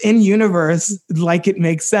feels in universe, like it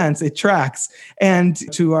makes sense. It tracks. And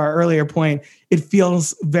to our earlier point, it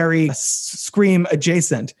feels very Scream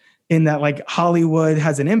adjacent, in that like Hollywood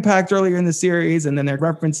has an impact earlier in the series. And then they're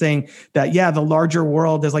referencing that, the larger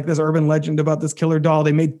world, there's like this urban legend about this killer doll.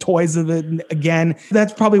 They made toys of it again.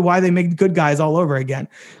 That's probably why they make Good Guys all over again,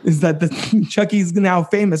 is that Chucky's now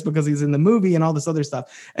famous because he's in the movie and all this other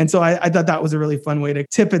stuff. And so I thought that was a really fun way to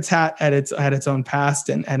tip its hat at its own past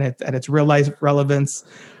and at its real life relevance.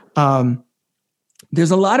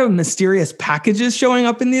 There's a lot of mysterious packages showing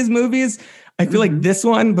up in these movies. I feel like this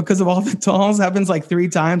one, because of all the dolls, happens like 3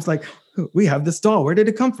 times. Like, we have this doll. Where did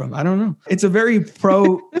it come from? I don't know. It's a very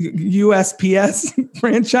pro USPS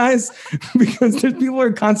franchise, because people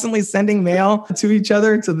are constantly sending mail to each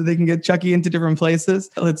other so that they can get Chucky into different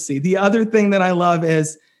places. Let's see. The other thing that I love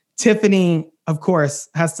is Tiffany, of course,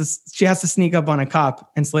 has to sneak up on a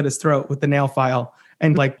cop and slit his throat with the nail file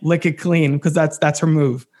and like lick it clean, because that's her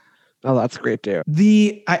move. Oh, that's great too.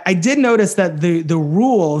 I did notice that the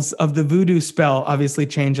rules of the voodoo spell obviously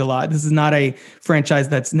change a lot. This is not a franchise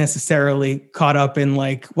that's necessarily caught up in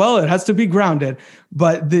like, well, it has to be grounded.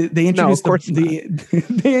 But they introduced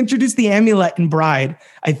they introduced the amulet in Bride,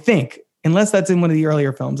 I think. Unless that's in one of the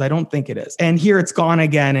earlier films. I don't think it is. And here it's gone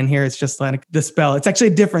again. And here it's just like the spell. It's actually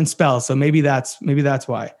a different spell. So maybe that's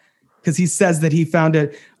why. Because he says that he found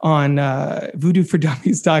it on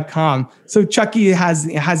voodooForDummies.com. So Chucky has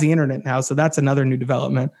the internet now. So that's another new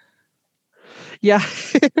development. Yeah.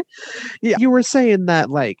 Yeah. You were saying that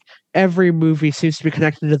like every movie seems to be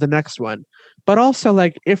connected to the next one. But also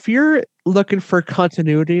like if you're looking for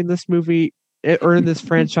continuity in this movie or in this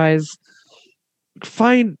franchise,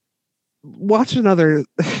 watch another,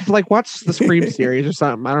 like watch the Scream series or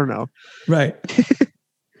something. I don't know. Right.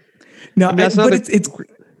 No, but it's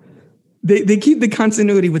they keep the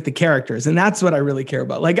continuity with the characters, and that's what I really care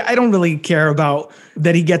about. Like, I don't really care about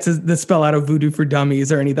that he gets the spell out of Voodoo for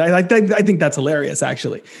Dummies or anything. I think that's hilarious,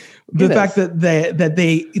 actually. The fact that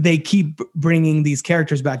they keep bringing these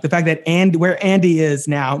characters back, the fact that where Andy is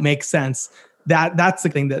now makes sense. That's the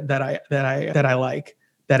thing that I like,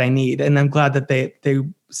 that I need, and I'm glad that they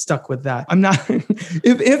stuck with that. I'm not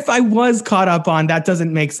if I was caught up on that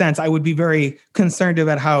doesn't make sense, I would be very concerned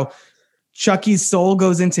about how Chucky's soul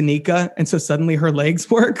goes into Nika, and so suddenly her legs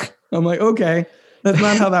work. I'm like, okay, that's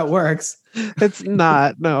not how that works. It's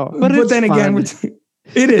not, no. But then again,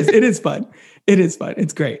 it is fun. It is fun.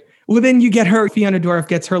 It's great. Well, then you get her, Fiona Dorff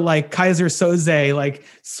gets her like Kaiser Soze, like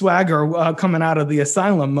swagger coming out of the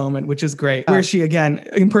asylum moment, which is great. Where she again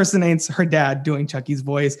impersonates her dad doing Chucky's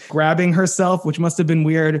voice, grabbing herself, which must have been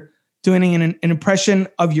weird, doing an impression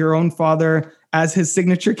of your own father as his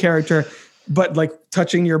signature character, but like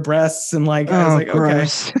touching your breasts and like, I was like,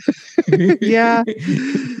 gross. okay. Yeah.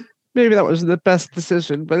 Maybe that was the best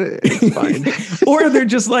decision, but it's fine. Or they're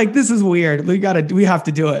just like, this is weird. We have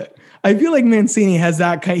to do it. I feel like Mancini has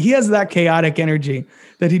that chaotic energy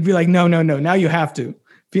that he'd be like, no, now you have to,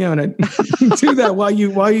 Fiona, do that while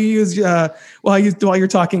you're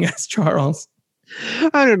talking as Charles.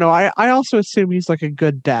 I don't know. I also assume he's like a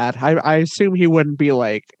good dad. I assume he wouldn't be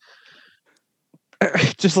like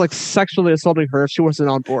just like sexually assaulting her if she wasn't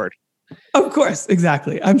on board. Of course,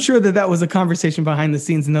 exactly. I'm sure that was a conversation behind the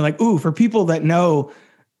scenes, and they're like, ooh, for people that know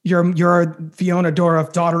you're Fiona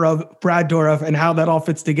Dorff, daughter of Brad Dourif, and how that all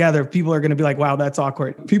fits together, people are going to be like, wow, that's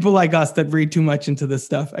awkward. People like us that read too much into this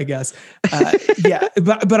stuff, I guess. Yeah,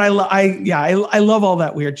 but I love all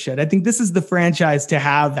that weird shit. I think this is the franchise to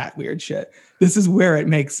have that weird shit. This is where it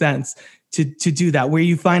makes sense to do that, where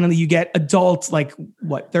you get adults like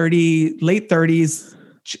late 30s,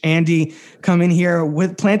 Andy come in here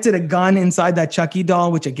planted a gun inside that Chucky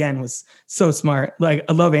doll, which again was so smart. Like,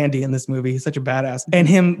 I love Andy in this movie. He's such a badass. And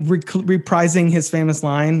him reprising his famous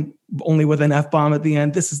line, only with an F-bomb at the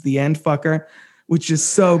end. This is the end, fucker, which is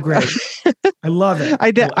so great. I love it.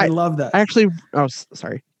 I love that.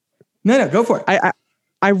 Sorry. No, go for it.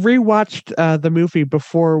 I rewatched the movie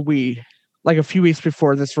before like a few weeks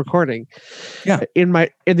before this recording. Yeah. In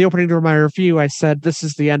the opening of my review, I said, "This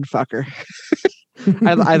is the end, fucker."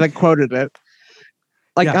 I like quoted it.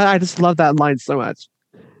 Like, yeah. I just love that line so much.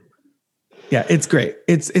 Yeah, it's great.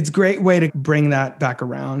 It's a great way to bring that back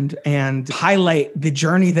around and highlight the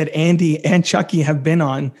journey that Andy and Chucky have been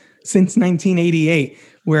on since 1988,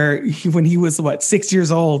 when he was 6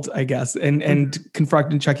 years old, I guess, and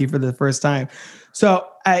confronting Chucky for the first time. So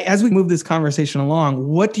as we move this conversation along,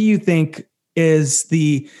 what do you think is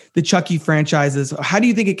the Chucky franchises? How do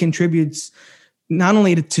you think it contributes not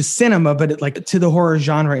only to cinema, but like to the horror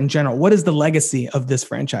genre in general? What is the legacy of this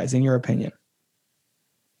franchise, in your opinion?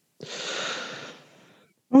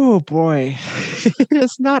 Oh boy,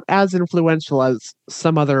 it's not as influential as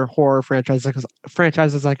some other horror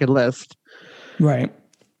franchises I could list. Right.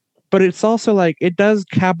 But it's also like, it does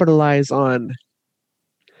capitalize on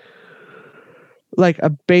like a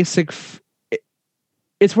basic,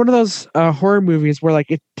 it's one of those horror movies where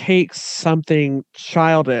like it takes something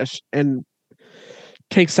childish and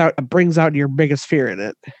brings out your biggest fear in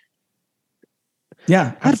it.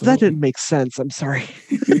 Yeah, that didn't make sense. I'm sorry.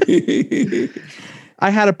 I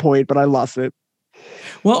had a point, but I lost it.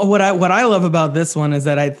 Well, what I love about this one is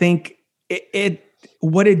that I think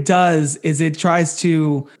what it does is it tries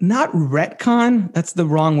to not retcon. That's the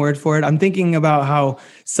wrong word for it. I'm thinking about how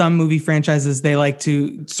some movie franchises, they like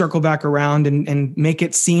to circle back around and make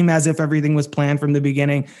it seem as if everything was planned from the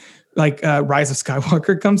beginning. Like Rise of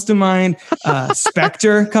Skywalker comes to mind.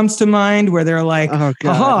 Spectre comes to mind, where they're like,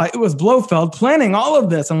 haha, it was Blofeld planning all of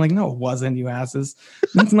this. I'm like, no, it wasn't, you asses.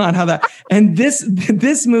 That's not how that. And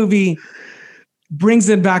this movie brings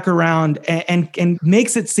it back around and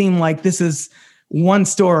makes it seem like this is one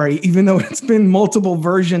story, even though it's been multiple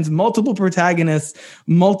versions, multiple protagonists,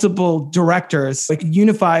 multiple directors. Like,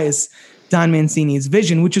 unifies Don Mancini's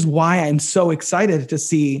vision, which is why I'm so excited to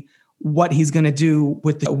see what he's going to do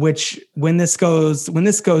with which when this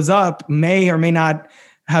goes up may or may not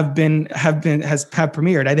have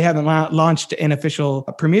premiered. They haven't launched an official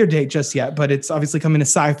premiere date just yet, but it's obviously coming to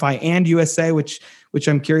Sci-Fi and USA, which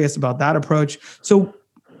I'm curious about that approach. So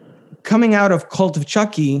coming out of Cult of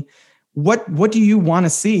Chucky, what do you want to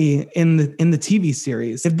see in the TV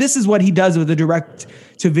series? If this is what he does with a direct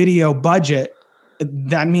to video budget,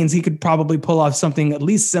 that means he could probably pull off something at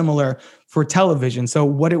least similar for television. So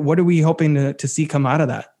what are we hoping to see come out of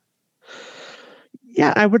that?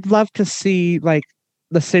 Yeah, I would love to see like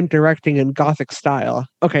the same directing in Gothic style.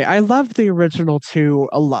 Okay, I loved the original two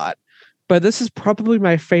a lot, but this is probably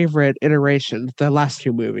my favorite iteration, the last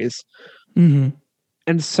two movies. Mm-hmm.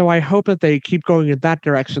 And so I hope that they keep going in that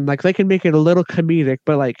direction. Like they can make it a little comedic,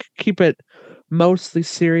 but like keep it mostly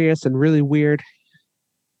serious and really weird.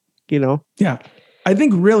 You know? Yeah. I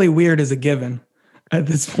think really weird is a given at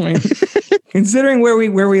this point, considering where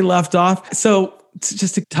we left off. So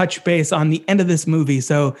just to touch base on the end of this movie.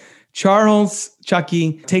 So Charles,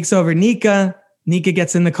 Chucky, takes over Nika. Nika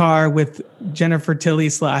gets in the car with Jennifer Tilly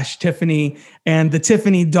 / Tiffany and the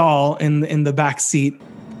Tiffany doll in the back seat.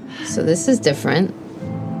 So this is different.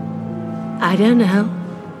 I don't know.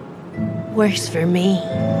 Works for me.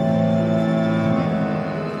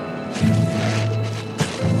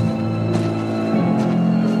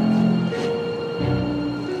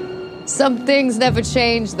 Some things never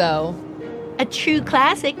change, though. A true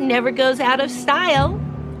classic never goes out of style.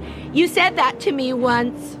 You said that to me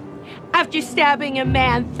once, after stabbing a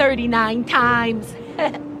man 39 times.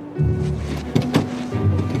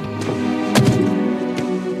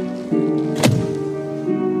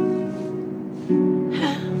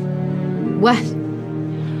 What?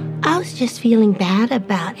 I was just feeling bad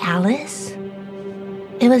about Alice.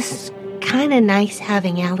 It was kind of nice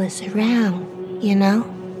having Alice around, you know?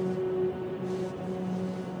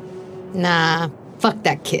 Nah, fuck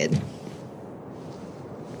that kid.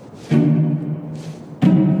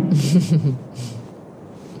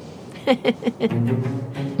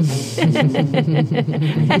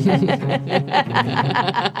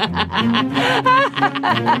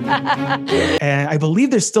 And I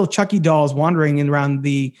believe there's still Chucky dolls wandering around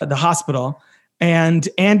the hospital. And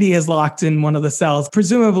Andy is locked in one of the cells,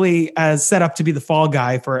 presumably as set up to be the fall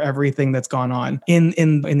guy for everything that's gone on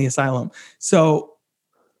in the asylum. So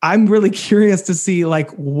I'm really curious to see like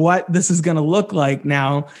what this is going to look like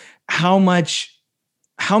now. How much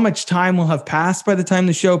time will have passed by the time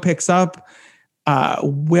the show picks up?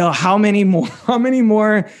 How many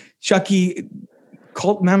more Chucky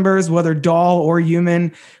cult members, whether doll or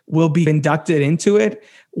human, will be inducted into it?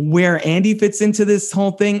 Where Andy fits into this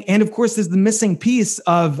whole thing, and of course, there's the missing piece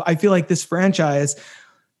of, I feel like, this franchise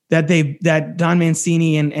that Don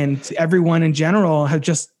Mancini and everyone in general have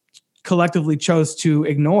just collectively chose to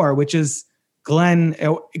ignore, which is Glenn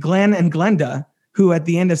and Glenda, who at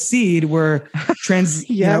the end of Seed were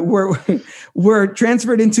were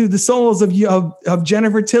transferred into the souls of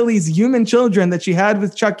Jennifer Tilly's human children that she had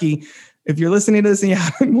with Chucky. If you're listening to this and you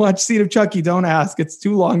haven't watched Seed of Chucky, don't ask. It's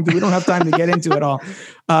too long. We don't have time to get into it all.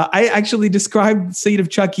 I actually described Seed of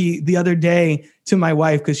Chucky the other day to my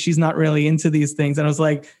wife because she's not really into these things. And I was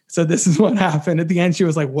like, so this is what happened. At the end, she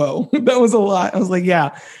was like, whoa, that was a lot. I was like,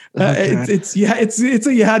 yeah, it's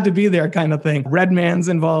a you had to be there kind of thing. Redman's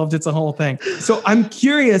involved. It's a whole thing. So I'm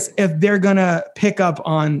curious if they're going to pick up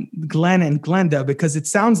on Glenn and Glenda, because it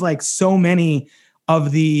sounds like so many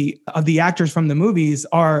of the actors from the movies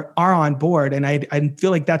are on board. And I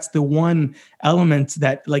feel like that's the one element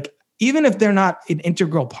that, like, even if they're not an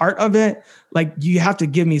integral part of it, like, you have to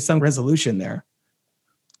give me some resolution there.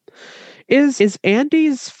 Is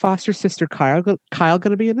Andy's foster sister Kyle going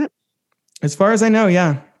to be in it? As far as I know,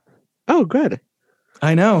 yeah. Oh, good.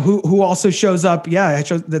 I know who also shows up. Yeah,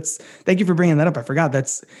 thank you for bringing that up. I forgot.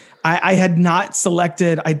 I had not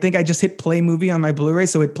selected. I think I just hit play movie on my Blu-ray,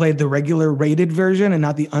 so it played the regular rated version and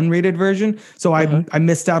not the unrated version. So I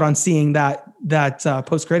missed out on seeing that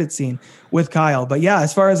post-credit scene with Kyle. But yeah,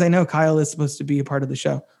 as far as I know, Kyle is supposed to be a part of the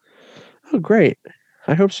show. Oh, great!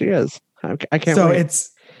 I hope she is. I can't. So wait.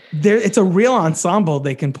 it's a real ensemble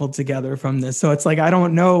they can pull together from this. So it's like, I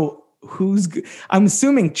don't know. I'm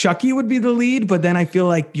assuming Chucky would be the lead, but then I feel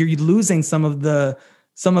like you're losing some of the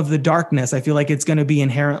darkness. I feel like it's going to be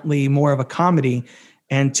inherently more of a comedy.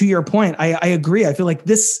 And to your point, I agree. I feel like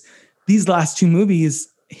these last two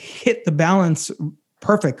movies hit the balance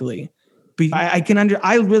perfectly.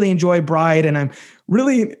 I really enjoy Bride, and I'm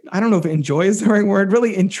really, I don't know if enjoy is the right word,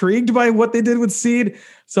 really intrigued by what they did with Seed.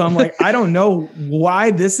 So I'm like, I don't know why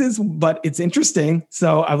this is, but it's interesting.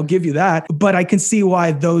 So I will give you that. But I can see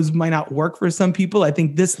why those might not work for some people. I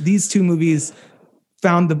think these two movies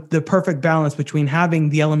found the perfect balance between having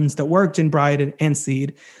the elements that worked in Bride and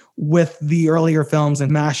Seed with the earlier films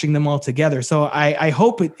and mashing them all together. So I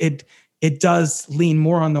hope it does lean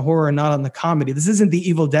more on the horror and not on the comedy. This isn't the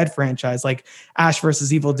Evil Dead franchise, like Ash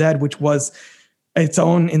versus Evil Dead, which was its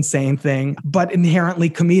own insane thing, but inherently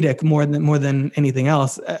comedic more than anything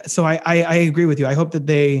else. So I agree with you. I hope that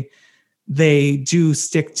they do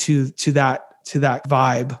stick to that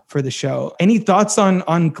vibe for the show. Any thoughts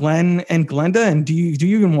on Glenn and Glenda? And do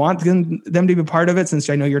you even want them to be part of it? Since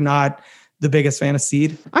I know you're not the biggest fan of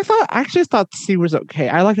Seed. I actually thought Seed was okay.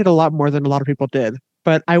 I liked it a lot more than a lot of people did.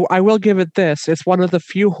 But I will give it this. It's one of the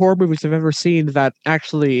few horror movies I've ever seen that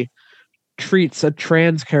actually treats a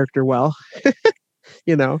trans character well.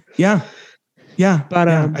 You know? Yeah. But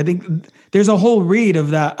I think there's a whole read of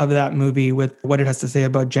that movie with what it has to say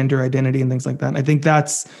about gender identity and things like that. And I think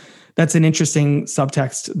that's an interesting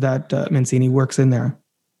subtext that Mancini works in there.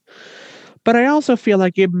 But I also feel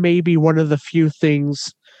like it may be one of the few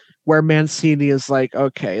things where Mancini is like,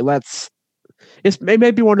 okay, it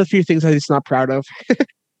may be one of the few things that he's not proud of.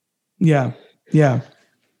 Yeah.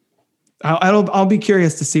 I'll be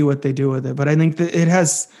curious to see what they do with it, but I think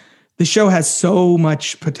that the show has so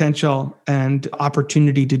much potential and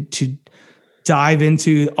opportunity to dive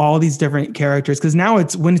into all these different characters. Because now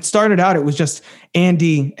when it started out, it was just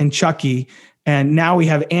Andy and Chucky, and now we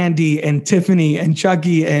have Andy and Tiffany and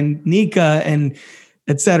Chucky and Nika and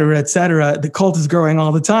et cetera, et cetera. The cult is growing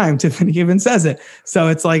all the time. Tiffany even says it. So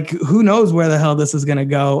it's like, who knows where the hell this is going to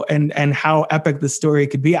go and how epic the story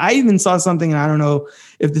could be. I even saw something, and I don't know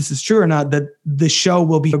if this is true or not, that the show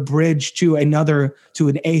will be a bridge to an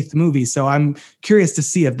 8th movie. So I'm curious to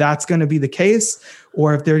see if that's going to be the case,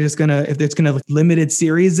 or if it's going to limited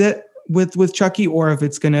series it with Chucky, or if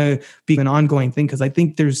it's going to be an ongoing thing. Cause I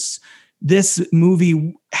think this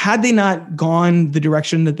movie, had they not gone the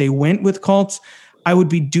direction that they went with cults, I would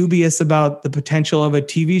be dubious about the potential of a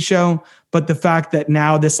TV show, but the fact that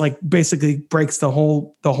now this like basically breaks the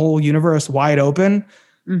whole universe wide open.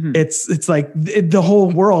 Mm-hmm. It's like the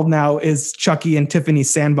whole world now is Chucky and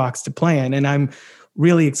Tiffany's sandbox to play in. And I'm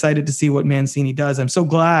really excited to see what Mancini does. I'm so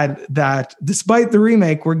glad that despite the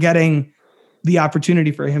remake, we're getting the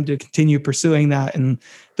opportunity for him to continue pursuing that, and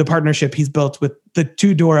the partnership he's built with the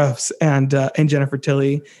two Dorovs and Jennifer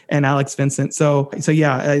Tilly and Alex Vincent. So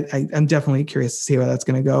yeah, I'm definitely curious to see how that's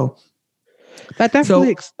going to go. That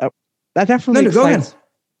definitely excites. Go ahead.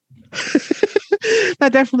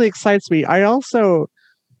 That definitely excites me.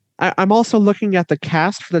 I'm also looking at the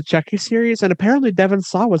cast for the Chucky series, and apparently Devon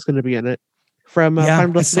Sawa was going to be in it from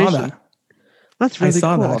Final Destination. I saw that. That's really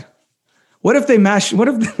cool. That. What if they what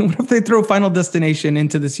if they throw Final Destination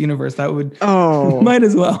into this universe? That would might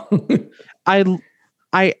as well.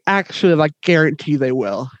 I actually guarantee they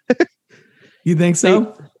will. You think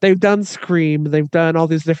so? They've done Scream, they've done all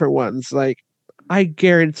these different ones. I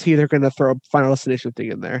guarantee they're going to throw a Final Destination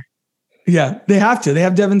thing in there. Yeah, they have to. They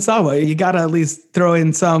have Devon Sawa. You got to at least throw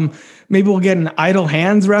in some. Maybe we'll get an Idle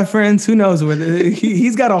Hands reference. Who knows?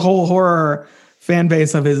 He's got a whole horror fan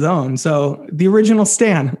base of his own. So the original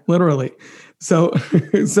Stan, literally. So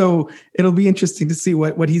it'll be interesting to see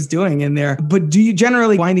what he's doing in there. But do you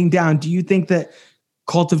generally, winding down, do you think that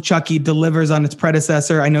Cult of Chucky delivers on its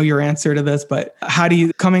predecessor? I know your answer to this, but how do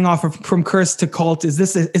you, coming off from Curse to Cult, is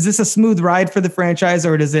this a smooth ride for the franchise,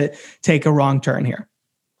 or does it take a wrong turn here?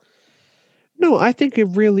 No, I think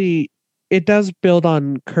it does build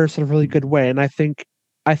on Curse in a really good way. And I think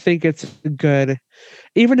it's good.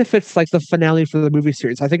 Even if it's like the finale for the movie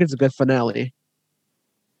series, I think it's a good finale.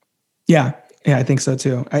 Yeah, I think so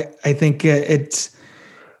too. I think it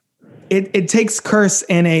takes Curse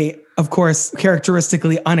in a, of course,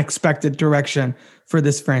 characteristically unexpected direction for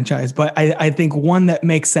this franchise, but I think one that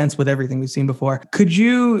makes sense with everything we've seen before. Could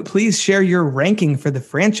you please share your ranking for the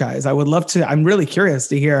franchise? I would love to. I'm really curious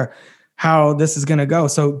to hear how this is going to go.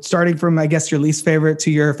 So starting from, I guess, your least favorite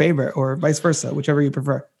to your favorite, or vice versa, whichever you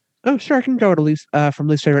prefer. Oh, sure. I can go to from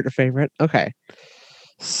least favorite to favorite. Okay.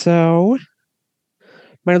 So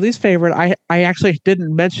my least favorite, I actually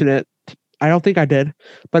didn't mention it. I don't think I did,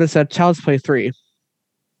 but it said Child's Play 3.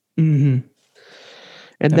 Mm-hmm.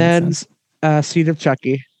 And then Seed of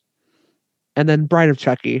Chucky. And then Bride of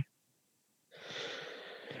Chucky.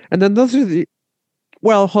 And then those are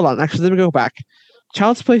well, hold on. Actually, let me go back.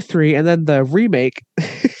 Child's Play 3, and then the remake.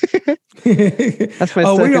 That's my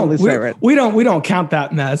second least favorite. We don't count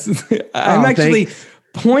that mess. I'm actually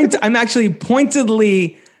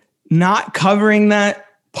pointedly not covering that,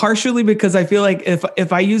 partially because I feel like if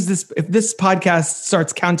this podcast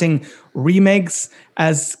starts counting remakes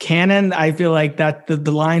as canon, I feel like that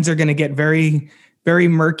the lines are going to get very, very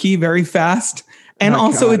murky very fast. And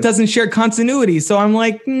it doesn't share continuity. So I'm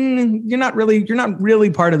like, you're not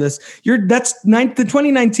really part of this. The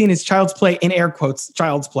 2019 is Child's Play, in air quotes,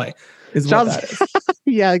 Child's Play is what that is.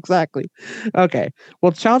 Yeah, exactly. Okay.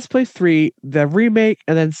 Well, Child's Play 3, the remake,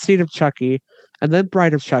 and then Seed of Chucky, and then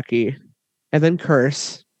Bride of Chucky, and then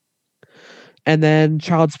Curse, and then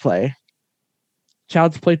Child's Play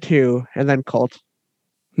 2, and then Cult.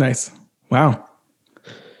 Nice. Wow.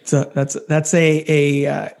 So that's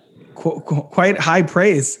a quite high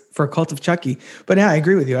praise for Cult of Chucky. But yeah, I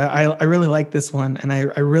agree with you. I really like this one, and I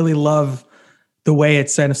really love the way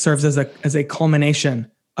it kind of serves as a culmination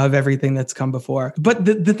of everything that's come before. But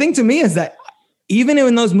the thing to me is that even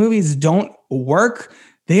when those movies don't work,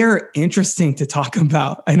 they are interesting to talk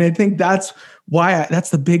about. And I think that's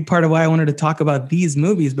the big part of why I wanted to talk about these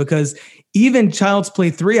movies, because even Child's Play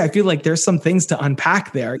 3, I feel like there's some things to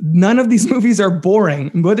unpack there. None of these movies are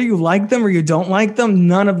boring. Whether you like them or you don't like them,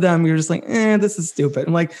 none of them, you're just like, this is stupid.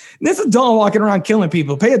 I'm like, this is Dawn walking around killing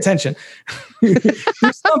people. Pay attention.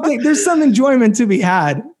 There's some enjoyment to be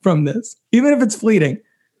had from this, even if it's fleeting.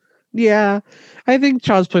 Yeah, I think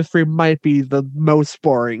Child's Play 3 might be the most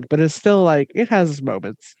boring, but it's still like, it has its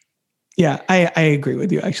moments. Yeah, I agree with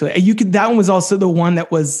you, actually. That one was also the one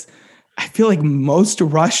that was, I feel like, most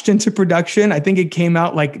rushed into production. I think it came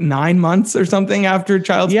out like 9 months or something after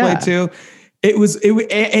Child's Play 2.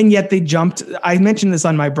 And yet they jumped. I mentioned this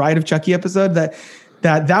on my Bride of Chucky episode, that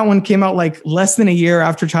one came out like less than a year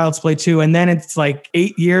after Child's Play 2. And then it's like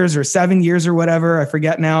 8 years or 7 years or whatever. I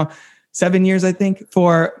forget now. 7 years, I think,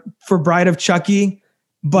 for Bride of Chucky.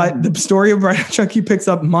 But the story of Bride of Chucky picks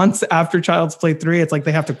up months after Child's Play 3. It's like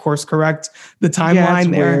they have to course correct the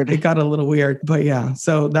timeline there. Weird. It got a little weird. But yeah,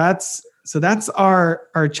 so that's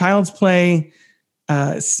our Child's Play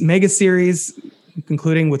mega series,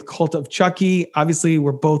 concluding with Cult of Chucky. Obviously,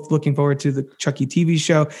 we're both looking forward to the Chucky TV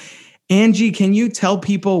show. Angie, can you tell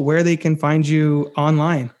people where they can find you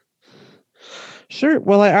online? Sure.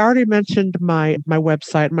 Well, I already mentioned my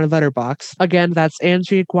website, my letterbox. Again, that's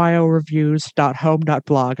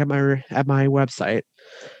angieaguayoreviews.home.blog at my website.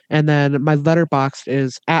 And then my letterbox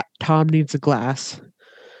is at Tom Needs a Glass.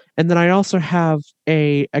 And then I also have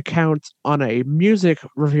a account on a music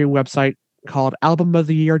review website called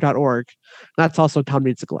albumoftheyear.org. That's also Tom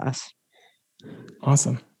Needs a Glass.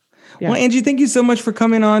 Awesome. Yeah. Well, Angie, thank you so much for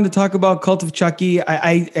coming on to talk about Cult of Chucky.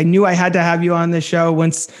 I knew I had to have you on the show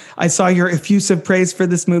once I saw your effusive praise for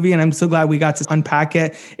this movie, and I'm so glad we got to unpack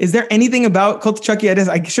it. Is there anything about Cult of Chucky?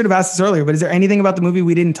 I should have asked this earlier, but is there anything about the movie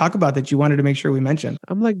we didn't talk about that you wanted to make sure we mentioned?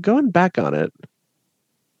 I'm like going back on it.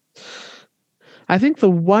 I think the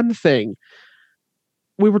one thing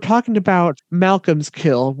we were talking about Malcolm's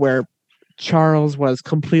kill, where Charles was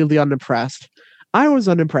completely unimpressed. I was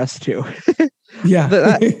unimpressed too.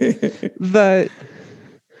 Yeah. It's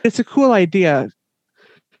a cool idea,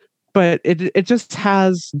 but it just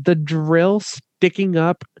has the drill sticking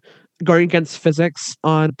up, going against physics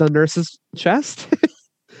on the nurse's chest.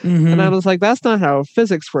 And I was like, that's not how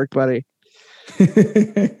physics work, buddy.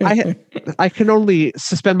 I can only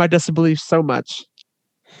suspend my disbelief so much.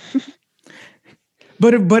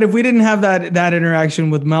 But if we didn't have that interaction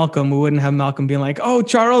with Malcolm, we wouldn't have Malcolm being like, "Oh,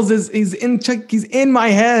 Charles he's in my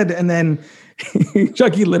head," and then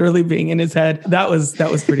Chucky literally being in his head. That was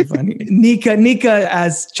pretty funny. Nika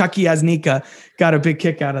as Chucky as Nika got a big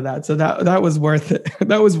kick out of that. So that was worth it.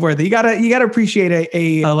 That was worth it. You gotta appreciate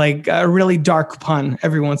a really dark pun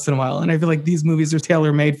every once in a while. And I feel like these movies are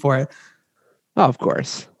tailor made for it. Oh, of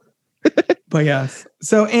course. But yes.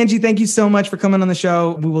 So Angie, thank you so much for coming on the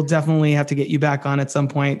show. We will definitely have to get you back on at some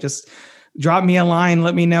point. Just drop me a line.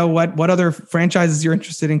 Let me know what other franchises you're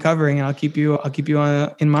interested in covering, and I'll keep you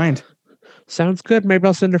in mind. Sounds good. Maybe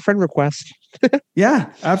I'll send a friend request.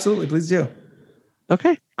 Yeah, absolutely. Please do.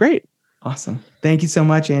 Okay, great. Awesome. Thank you so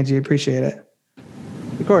much, Angie. Appreciate it.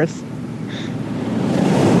 Of course.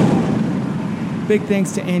 Big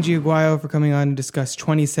thanks to Angie Aguayo for coming on to discuss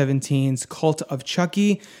 2017's Cult of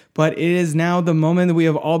Chucky. But it is now the moment that we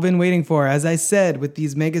have all been waiting for. As I said, with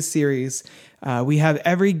these mega series, we have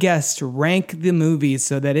every guest rank the movies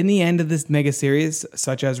so that in the end of this mega series,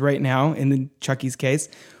 such as right now in the Chucky's case,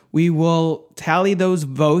 we will tally those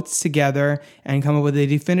votes together and come up with a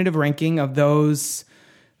definitive ranking of those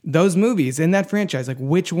movies in that franchise. Like,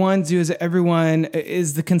 which ones is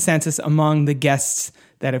the consensus among the guests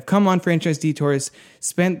that have come on Franchise Detours,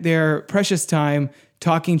 spent their precious time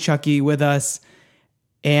talking Chucky with us,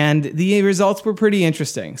 and the results were pretty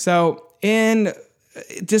interesting. So,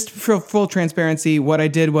 just for full transparency, what I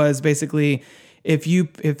did was basically,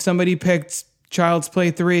 if somebody picked Child's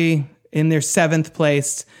Play 3 in their 7th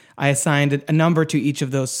place, I assigned a number to each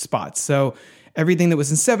of those spots. So everything that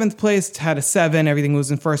was in 7th place had a 7. Everything that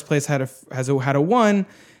was in 1st place had a 1.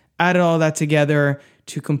 Added all that together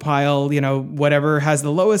to compile, whatever has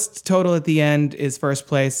the lowest total at the end is 1st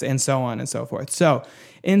place, and so on and so forth. So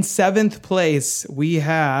in 7th place, we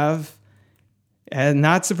have, and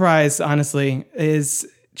not surprised, honestly, is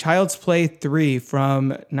Child's Play 3 from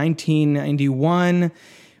 1991.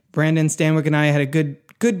 Brandon Stanwyck and I had a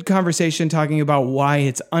good conversation talking about why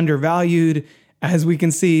it's undervalued. As we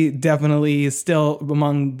can see, definitely still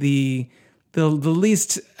among the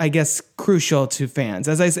least, I guess, crucial to fans.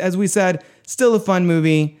 As we said, still a fun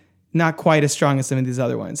movie. not quite as strong as some of these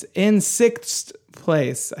other ones. In sixth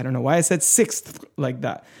place, I don't know why I said sixth like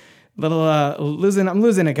that. I'm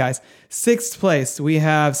losing it, guys. Sixth place, we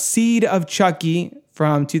have Seed of Chucky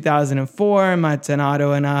from 2004. Matt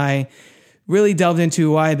Donato and I really delved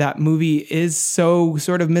into why that movie is so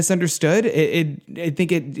sort of misunderstood. I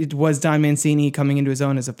think it was Don Mancini coming into his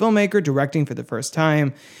own as a filmmaker, directing for the first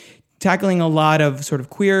time, tackling a lot of sort of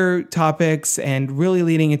queer topics and really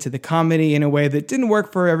leading into the comedy in a way that didn't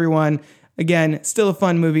work for everyone. Again, still a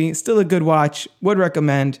fun movie, still a good watch, would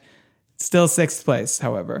recommend. Still sixth place,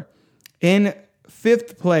 however. In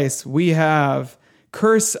fifth place, we have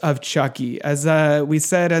Curse of Chucky. As we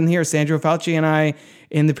said on here, Sandro Falci and I,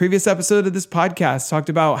 in the previous episode of this podcast, talked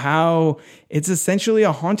about how it's essentially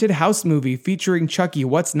a haunted house movie featuring Chucky.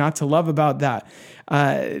 What's not to love about that?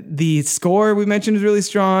 The score we mentioned is really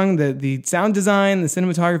strong. The sound design, the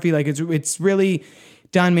cinematography, like it's really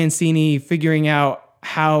Don Mancini figuring out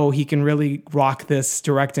how he can really rock this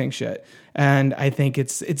directing shit. And I think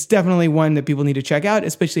it's definitely one that people need to check out,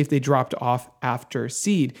 especially if they dropped off after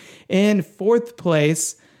Seed. In fourth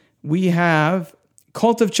place, we have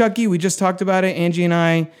Cult of Chucky. We just talked about it, Angie and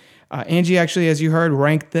I. Angie actually, as you heard,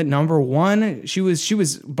 ranked at number one. She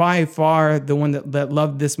was by far the one that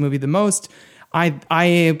loved this movie the most. I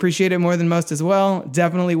appreciate it more than most as well.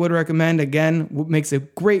 Definitely would recommend. Again, makes a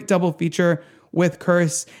great double feature with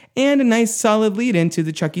Curse and a nice solid lead into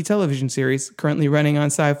the Chucky television series currently running on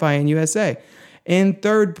Sci-Fi and USA. In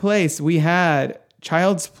third place, we had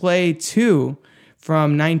Child's Play 2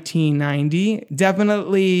 from 1990.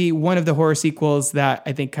 Definitely one of the horror sequels that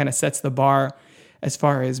I think kind of sets the bar as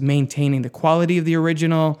far as maintaining the quality of the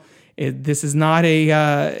original. This is not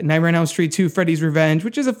a Nightmare on Elm Street 2 Freddy's Revenge,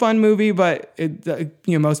 which is a fun movie, but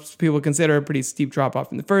most people consider a pretty steep drop-off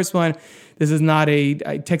from the first one. This is not a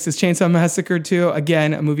Texas Chainsaw Massacre 2.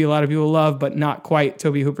 Again, a movie a lot of people love, but not quite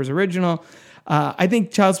Tobe Hooper's original. I think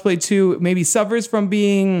Child's Play 2 maybe suffers from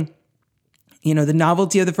being, the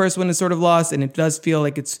novelty of the first one is sort of lost, and it does feel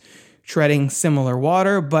like it's treading similar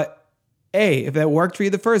water, but hey, if that worked for you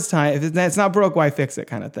the first time, if it's not broke, why fix it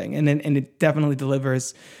kind of thing? And it definitely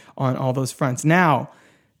delivers on all those fronts. Now,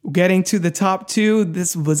 getting to the top two,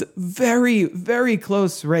 this was very, very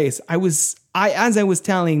close race. As I was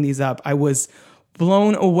tallying these up, I was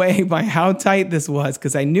blown away by how tight this was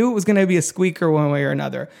because I knew it was going to be a squeaker one way or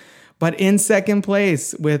another. But in second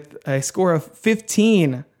place with a score of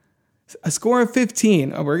 15,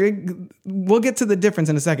 we'll get to the difference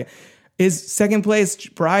in a second, is second place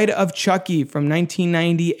Bride of Chucky from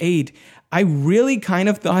 1998. I really kind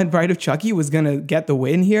of thought Bride of Chucky was going to get the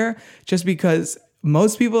win here just because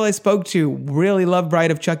most people I spoke to really love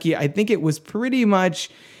Bride of Chucky. I think it was pretty much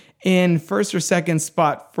in first or second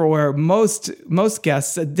spot for most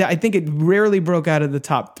guests. I think it rarely broke out of the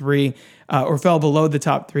top three or fell below the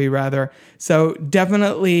top three rather. So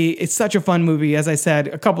definitely it's such a fun movie. As I said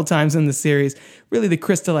a couple times in the series, really the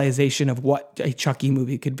crystallization of what a Chucky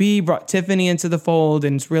movie could be, brought Tiffany into the fold,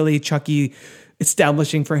 and it's really Chucky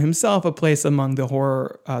establishing for himself a place among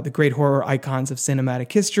the great horror icons of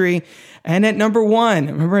cinematic history. And at number one,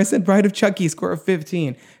 remember I said Bride of Chucky, score of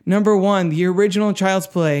 15. Number one, the original Child's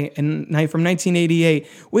Play from 1988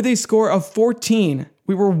 with a score of 14.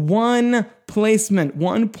 We were one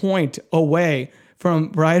point away from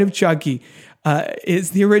Bride of Chucky. Is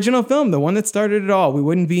the original film, the one that started it all. We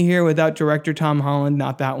wouldn't be here without director Tom Holland,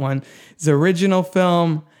 not that one. It's the original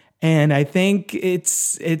film. And I think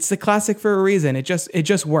it's a classic for a reason. It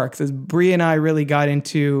just works. As Brie and I really got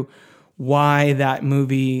into why that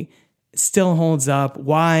movie still holds up,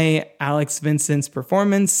 why Alex Vincent's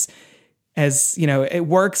performance, as it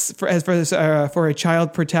works for a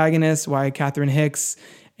child protagonist, why Catherine Hicks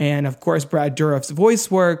and of course Brad Dourif's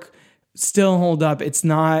voice work still hold up. It's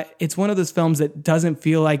one of those films that doesn't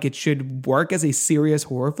feel like it should work as a serious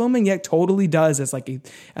horror film, and yet totally does as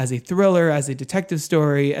a thriller, as a detective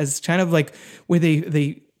story, as kind of like with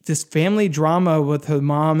this family drama with her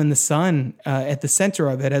mom and the son at the center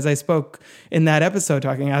of it. As I spoke in that episode,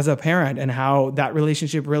 talking as a parent and how that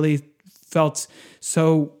relationship really felt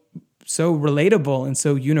so relatable and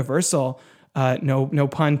so universal. No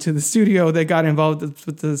pun to the studio that got involved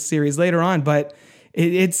with the series later on, but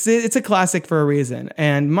it's a classic for a reason.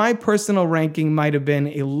 And my personal ranking might have been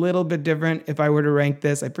a little bit different if I were to rank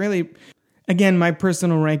this. Again, my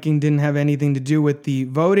personal ranking didn't have anything to do with the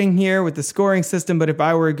voting here, with the scoring system. But if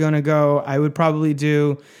I were going to go, I would probably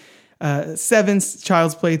do 7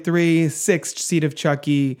 Child's Play 3, 6 Seed of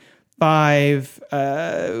Chucky, 5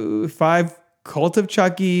 Cult of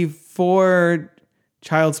Chucky, 4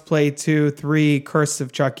 Child's Play 2, 3 Curse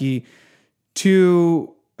of Chucky,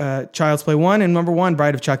 2 Child's Play 1 and number 1,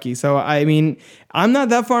 Bride of Chucky. So, I mean, I'm not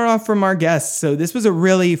that far off from our guests. So this was a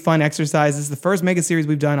really fun exercise. This is the first mega series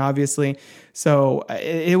we've done, obviously. So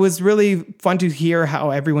it was really fun to hear how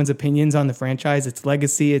everyone's opinions on the franchise, its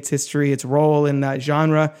legacy, its history, its role in that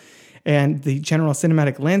genre, and the general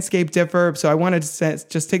cinematic landscape differ. So I wanted to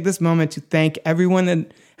just take this moment to thank everyone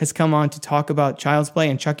that has come on to talk about Child's Play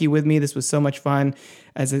and Chucky with me. This was so much fun.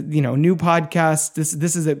 As a new podcast, this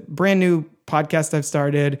is a brand new podcast I've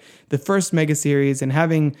started, the first mega series, and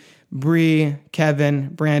having Bree, Kevin,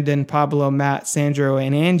 Brandon, Pablo, Matt, Sandro,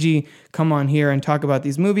 and Angie come on here and talk about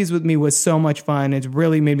these movies with me was so much fun. It's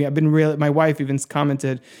really made me, my wife even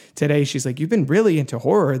commented today, she's like, you've been really into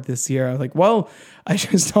horror this year. I was like, well, I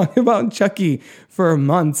just talked about Chucky for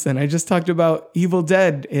months, and I just talked about Evil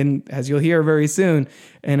Dead, as you'll hear very soon,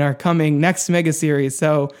 in our coming next mega series.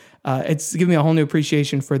 So it's given me a whole new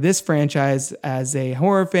appreciation for this franchise as a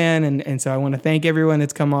horror fan. And so I want to thank everyone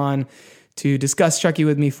that's come on to discuss Chucky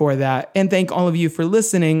with me for that. And thank all of you for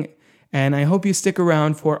listening. And I hope you stick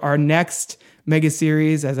around for our next mega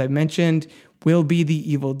series. As I mentioned, will be The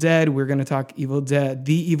Evil Dead. We're going to talk Evil Dead,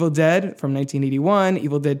 The Evil Dead from 1981,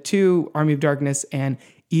 Evil Dead 2, Army of Darkness, and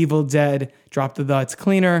Evil Dead, Drop the Thoughts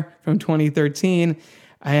Cleaner from 2013.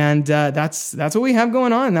 And that's what we have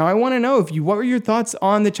going on. Now, I want to know what were your thoughts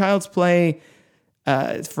on the Child's Play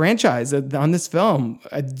franchise on this film?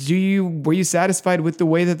 Were you satisfied with the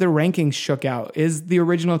way that the rankings shook out? Is the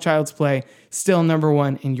original Child's Play still number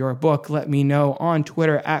 1 in your book? Let me know on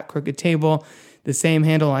Twitter at Crooked Table, the same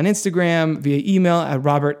handle on Instagram, via email at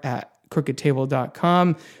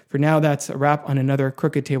robert@crookedtable.com. For now, that's a wrap on another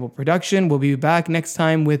Crooked Table production. We'll be back next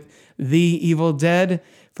time with The Evil Dead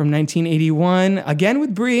from 1981, again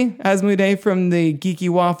with Bree Asmodee from the Geeky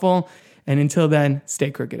Waffle. And until then, stay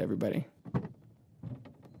crooked, everybody.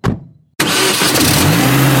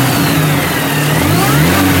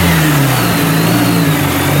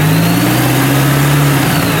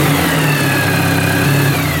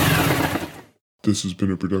 This has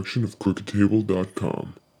been a production of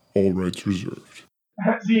CrookedTable.com. All rights reserved.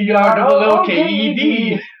 The art of the little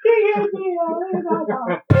KED.